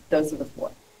 Those are the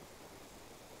 4.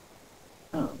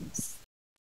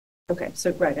 Okay,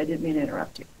 so Greg, I didn't mean to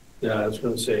interrupt you. Yeah, I was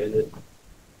going to say that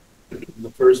the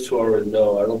first 2 are a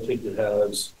no. I don't think it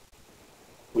has.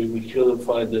 We couldn't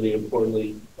find any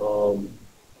importantly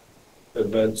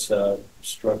events that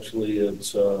structurally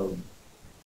it's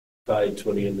tied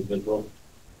to any individual.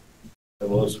 And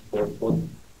what was the 4th one?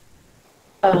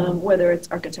 Whether it's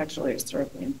architecturally or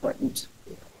historically important.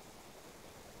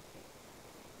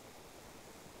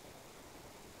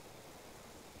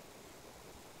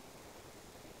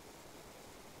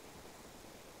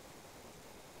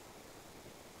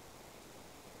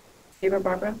 Eva,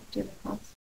 Barbara, do you have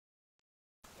thoughts?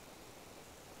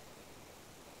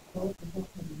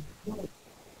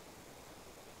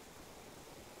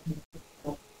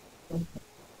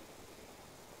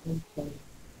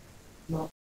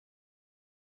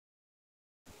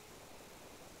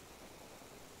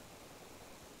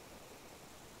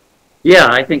 Yeah,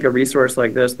 I think a resource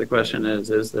like this, the question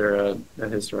is there a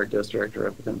historic district or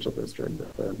a potential district?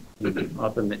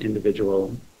 Often the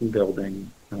individual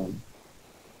building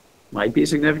might be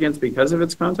significant because of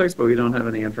its context, but we don't have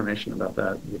any information about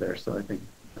that either. So I think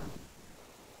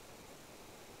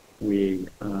we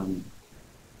can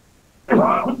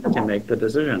make the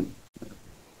decision.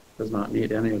 Does not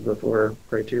meet any of the 4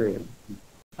 criteria.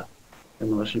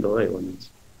 Demolition delay ordinance.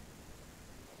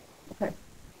 Okay.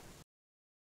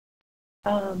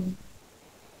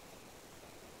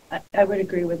 I would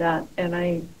agree with that, and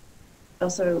I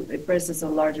also, it raises a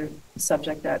larger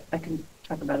subject that I can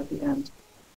talk about at the end.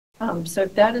 So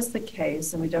if that is the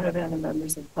case, and we don't have any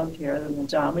members of the public here other than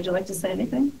John, would you like to say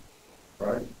anything?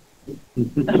 Right.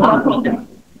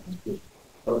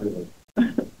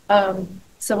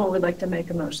 Someone would like to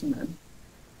make a motion then.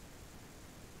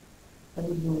 I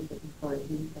would move that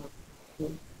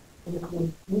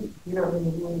you're not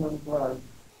really doing on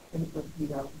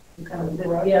the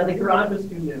garage. Yeah, the garage was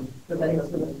too new, so that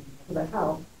is for the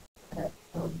house at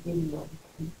 81.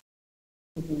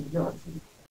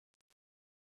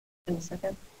 In a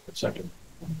second. Second.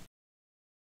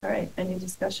 All right, any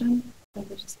discussion?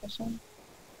 Further discussion?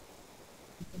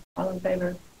 All in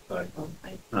favor? Aye.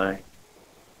 Aye.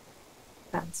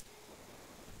 Passed.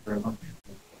 Very much.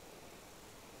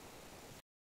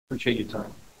 Appreciate your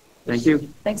time. Thank you.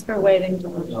 Thanks for waiting.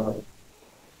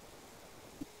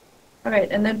 All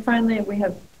right, and then finally, we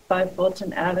have 5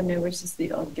 Fulton Avenue, which is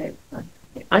the old gate.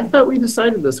 I thought we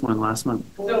decided this one last month.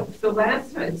 So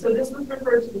last time, so this was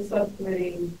referred to the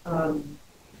subcommittee,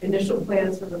 initial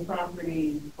plans for the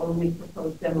property only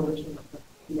proposed demolition of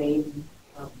the main,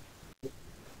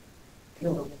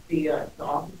 the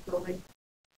office building.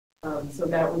 So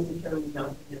that was determined not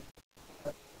to get.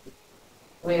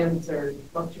 Plans are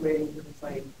fluctuating for the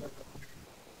site.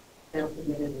 Now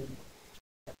submitted.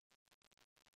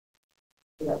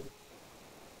 Yeah.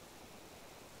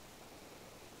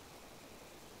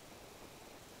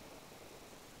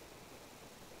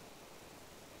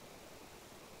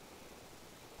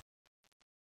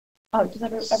 Oh, does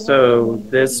everyone? So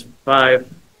this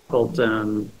 5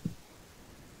 Fulton,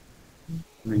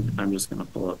 I'm just going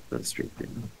to pull up the street view.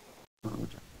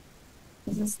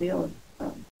 Is this the old,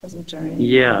 Presbyterian?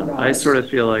 Yeah, I garage? sort of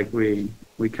feel like we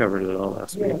covered it all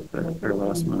last week, or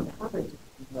last month.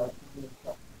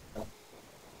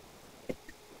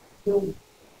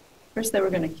 First, they were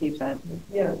going to keep that.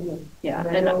 Yeah, yeah. Yeah, And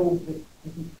I and know that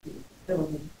still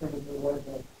in terms of the word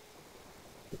that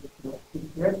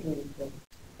directly that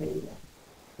they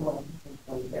want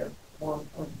something there. I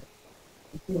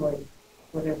feel like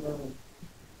whatever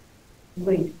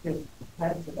link is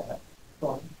attached to that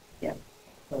song. Yeah.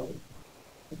 So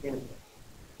again,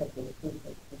 that's what it is,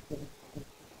 like the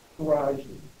garage is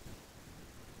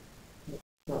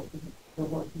not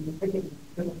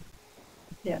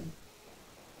yeah.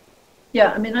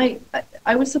 Yeah, I mean,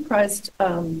 I was surprised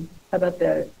about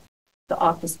the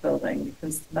office building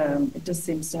because it just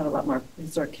seems to have a lot more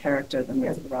historic character than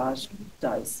the garage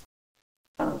does.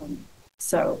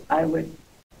 So I would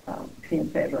be in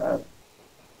favor of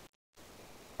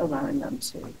allowing them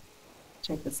to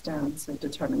take this down to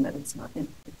determine that it's not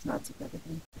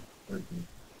significant.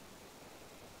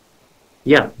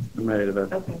 Yeah, I'm ready to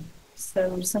vote. Okay,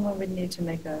 so someone would need to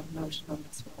make a motion on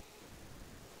this one.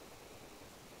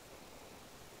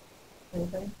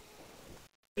 Anybody?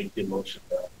 Make the motion.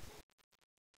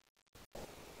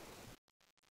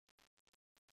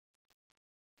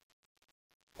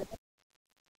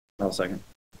 I'll second.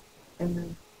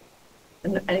 And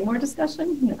any more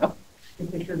discussion? No.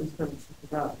 Make sure this comes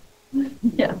about.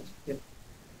 Yeah.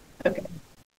 Okay.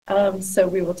 So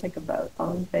we will take a vote.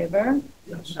 All in favor?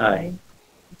 Yes. Aye.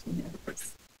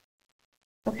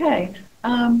 Okay.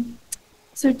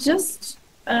 So just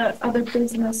other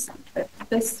business,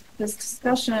 this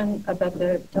discussion about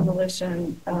the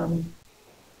demolition,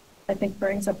 I think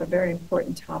brings up a very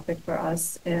important topic for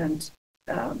us, and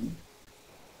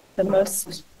the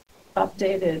most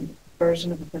updated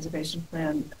version of the preservation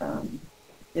plan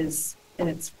is in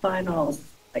its final,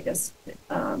 I guess,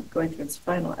 going through its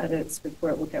final edits before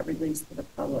it will get released to the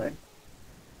public.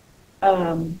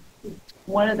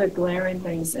 One of the glaring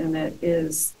things in it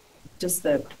is just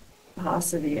the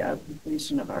paucity of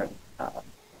completion of our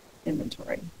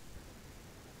inventory.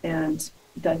 And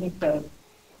I think the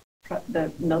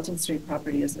Milton Street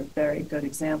property is a very good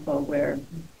example where,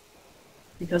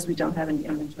 because we don't have any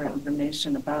inventory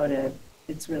information about it,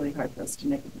 it's really hard for us to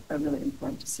make a really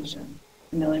informed decision.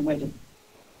 And the only way to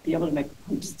be able to make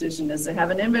a decision is to have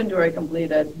an inventory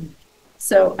completed.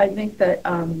 So I think that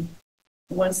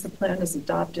once the plan is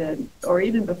adopted, or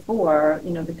even before,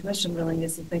 the commission really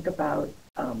needs to think about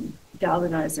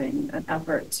galvanizing an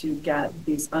effort to get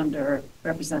these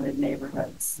underrepresented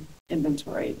neighborhoods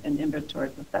inventoried and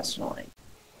inventoried professionally.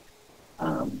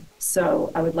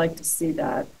 So I would like to see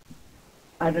that.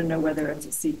 I don't know whether it's a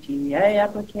CPA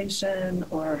application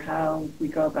or how we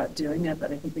go about doing it,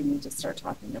 but I think we need to start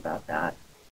talking about that.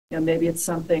 Maybe it's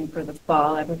something for the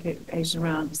fall application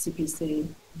round, CPC.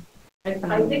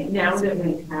 I think now that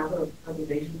we have a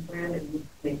preservation plan, it would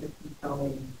make a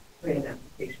compelling plan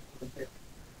application.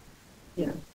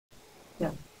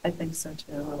 Yeah, I think so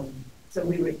too. So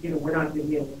we would, we're not going to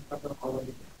be able to cover all of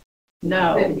it.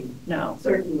 No.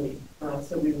 Certainly,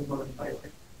 so we would want to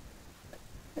highlight.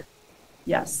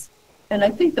 Yes. And I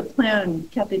think the plan,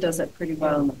 Kathy does it pretty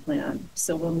well in the plan,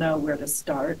 so we'll know where to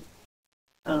start.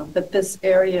 But this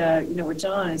area, where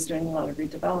John is doing a lot of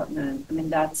redevelopment, I mean,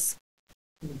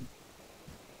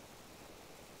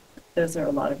 those are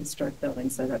a lot of historic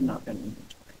buildings that have not been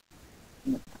inventoried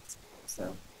in the past.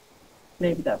 So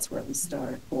maybe that's where we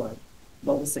start, or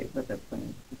we'll see what the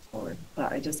plan is forward.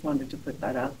 But I just wanted to put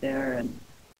that out there. And,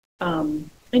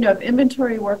 if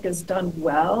inventory work is done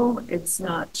well, it's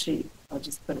not cheap. I'll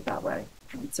just put it that way.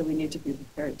 So we need to be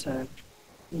prepared to,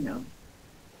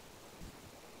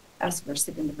 ask for a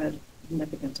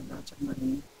significant amount of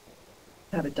money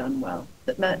to have it done well.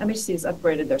 But MHC has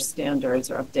upgraded their standards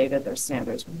or updated their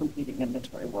standards for completing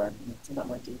inventory work, and it's a lot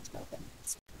more detailed than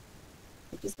this,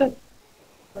 which is good.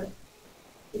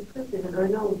 It could be, and I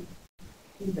know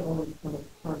you don't always come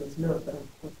upon this note, but I'm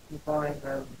supposed to provide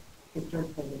our picture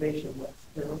preservation list,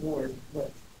 their award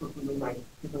list, we might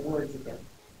give awards again.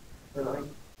 And I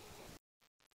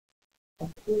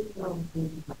think,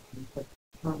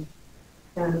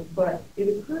 but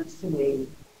it occurs to me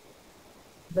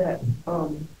that,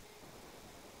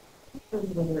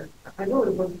 whether, I know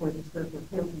at one point the Church of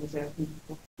Northampton was asking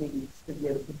people to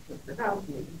get a picture of their house,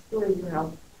 maybe a story of your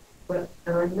house, but,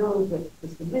 and I know that the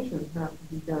submissions have to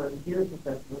be done in a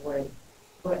professional way,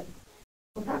 but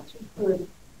perhaps you could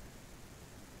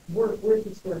work with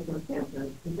the Church of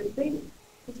Northampton, because they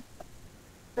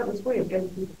have this way of getting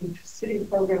people interested in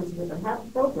programs, and if they have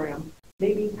a program,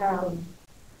 maybe have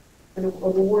an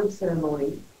award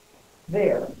ceremony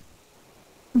there,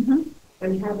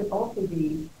 and have it also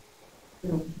be,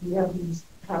 you know, we have these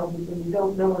houses, and we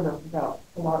don't know enough about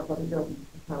a lot of other buildings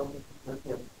and houses like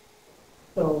this.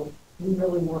 So we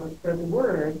really want to spread the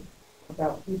word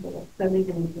about people sending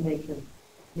in information,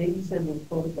 maybe sending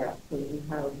photographs so that we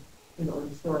have, you know, a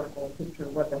historical picture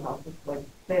of what the house looks like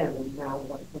then and now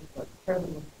what it looks like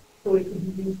presently. So it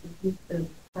could be used as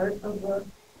part of the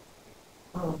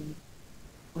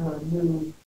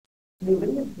new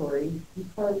inventory,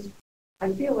 because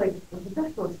I feel like the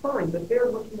professional is fine, but they're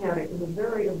looking at it in a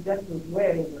very objective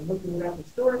way, and they're looking it up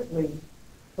historically,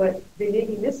 but they may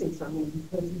be missing something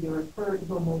because either a current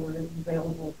homeowner isn't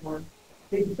available, or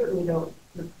they certainly don't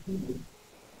to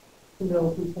know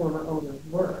who former owners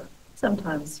were.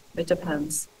 Sometimes it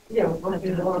depends. Yeah, in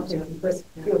a lot of cases, but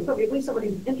you know, so at least somebody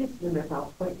who's interested in their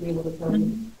house might be able to tell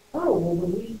you, oh, well,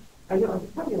 when we, I know, I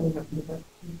probably only have to do that,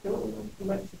 you don't know, for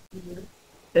like 60 years.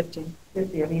 50. I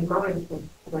mean, mine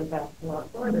went back a lot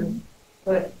farther,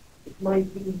 but it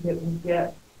might be that we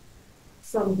get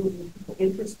some people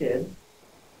interested,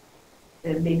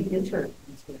 and maybe interns,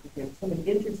 someone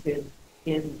interested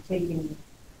in taking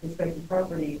inspected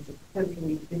properties,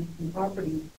 potentially interesting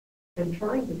properties, and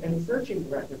trying to, and searching the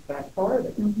records back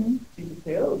farther. So you can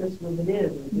say, oh, this was an inn,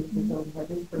 or this was owned by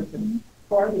this person,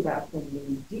 farther back than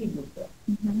the deed was built.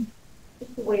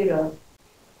 It's a way to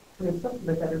something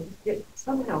that better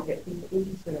somehow get people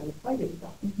interested in the fighting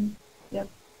stuff. Yep.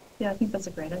 Yeah, I think that's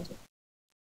a great idea.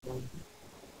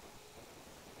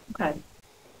 Okay.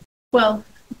 Well,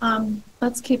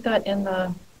 let's keep that on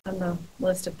the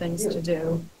list of things to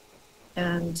do,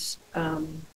 and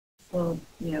we'll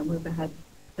move ahead.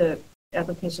 The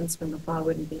applications from the fall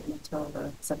wouldn't be until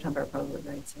the September, probably,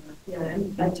 right? So yeah,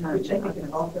 and I think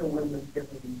it's also one of the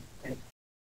different.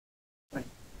 Right.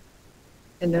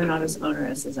 And they're not as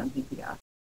onerous as MPPF.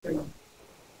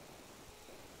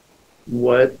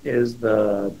 What is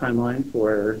the timeline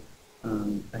for, I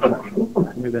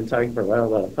think we've been talking for a while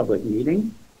about a public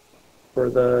meeting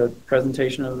for the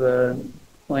presentation of the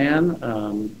plan.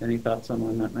 Any thoughts on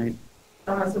when that might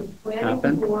So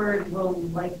planning board will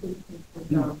likely take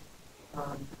the job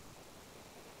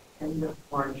end of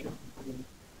March.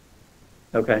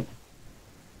 Okay.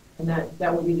 And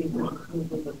that will be the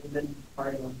approval of the then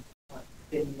part of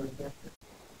bidding or after.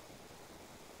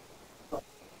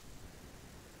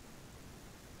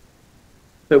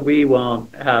 So we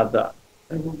won't have the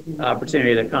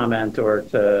opportunity to comment or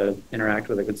to interact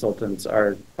with the consultants.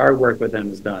 Our work with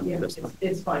them is done Yeah, this month.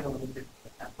 it's final at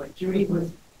that point. Judy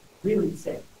was really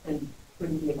sick and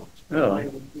couldn't be able to.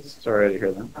 Oh, sorry to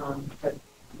hear that. But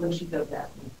when she does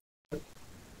that.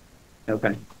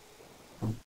 Okay.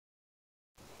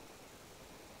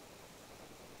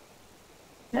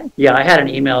 Yeah, I had an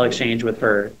email exchange with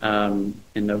her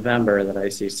in November that I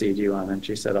CC'd you on, and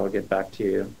she said, I'll get back to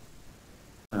you.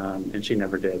 And she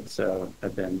never did, so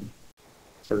I've been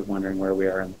sort of wondering where we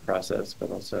are in the process,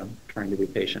 but also trying to be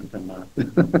patient and not.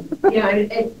 Yeah,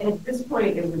 at this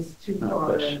point, it was too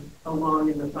far along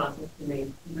in the process to make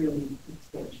really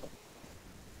substantial.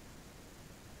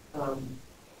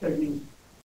 So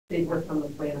they worked on the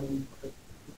plan for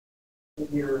a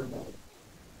year ago.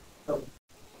 So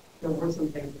there were some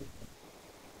things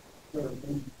that were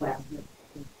in last minute.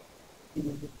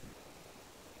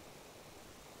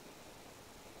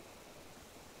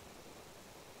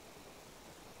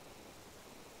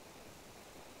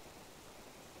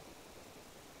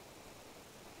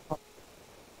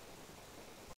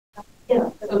 Yeah,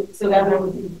 so that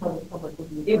will be public.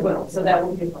 It will, so that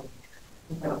will be public.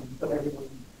 So everyone.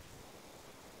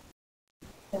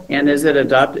 And is it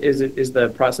is the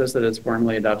process that it's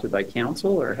formally adopted by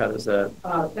council, or how does that?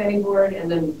 Planning board,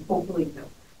 and then hopefully the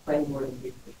planning board will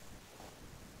be.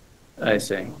 I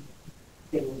see.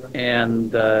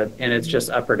 And it's just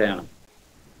up or down?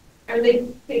 And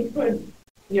they could,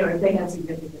 you know, if they had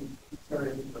significant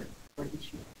concerns or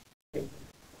issues.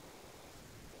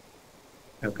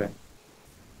 Okay.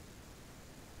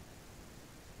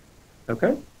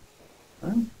 Okay.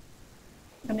 I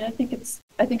mean, I think it's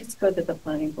good that the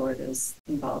planning board is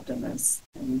involved in this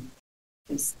and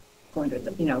is going to,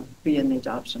 be in the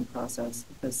adoption process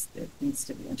because it needs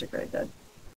to be integrated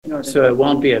in order. So it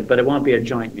won't be a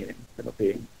joint meeting. It'll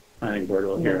be planning board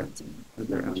will hear it as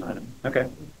their own item. Okay.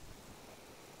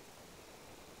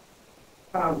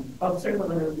 I'll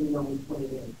certainly let you know when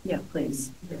it is. Yeah,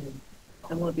 please.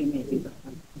 And we'll be meeting with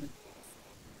them.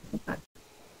 Okay.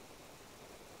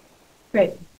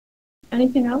 Great.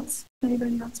 Anything else?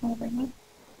 Anybody else want to bring up?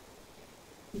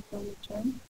 Before we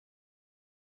adjourn?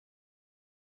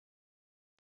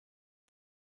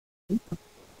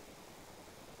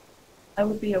 I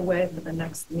will be away for the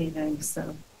next meeting,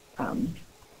 so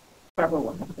Barbara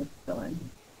will have to fill in.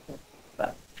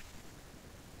 But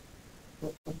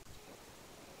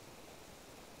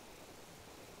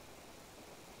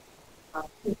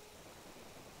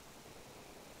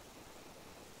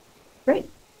great.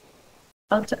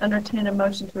 I'll entertain a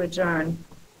motion to adjourn.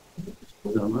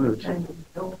 So moved. Okay.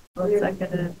 I'll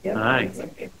second it. Aye.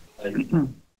 Okay.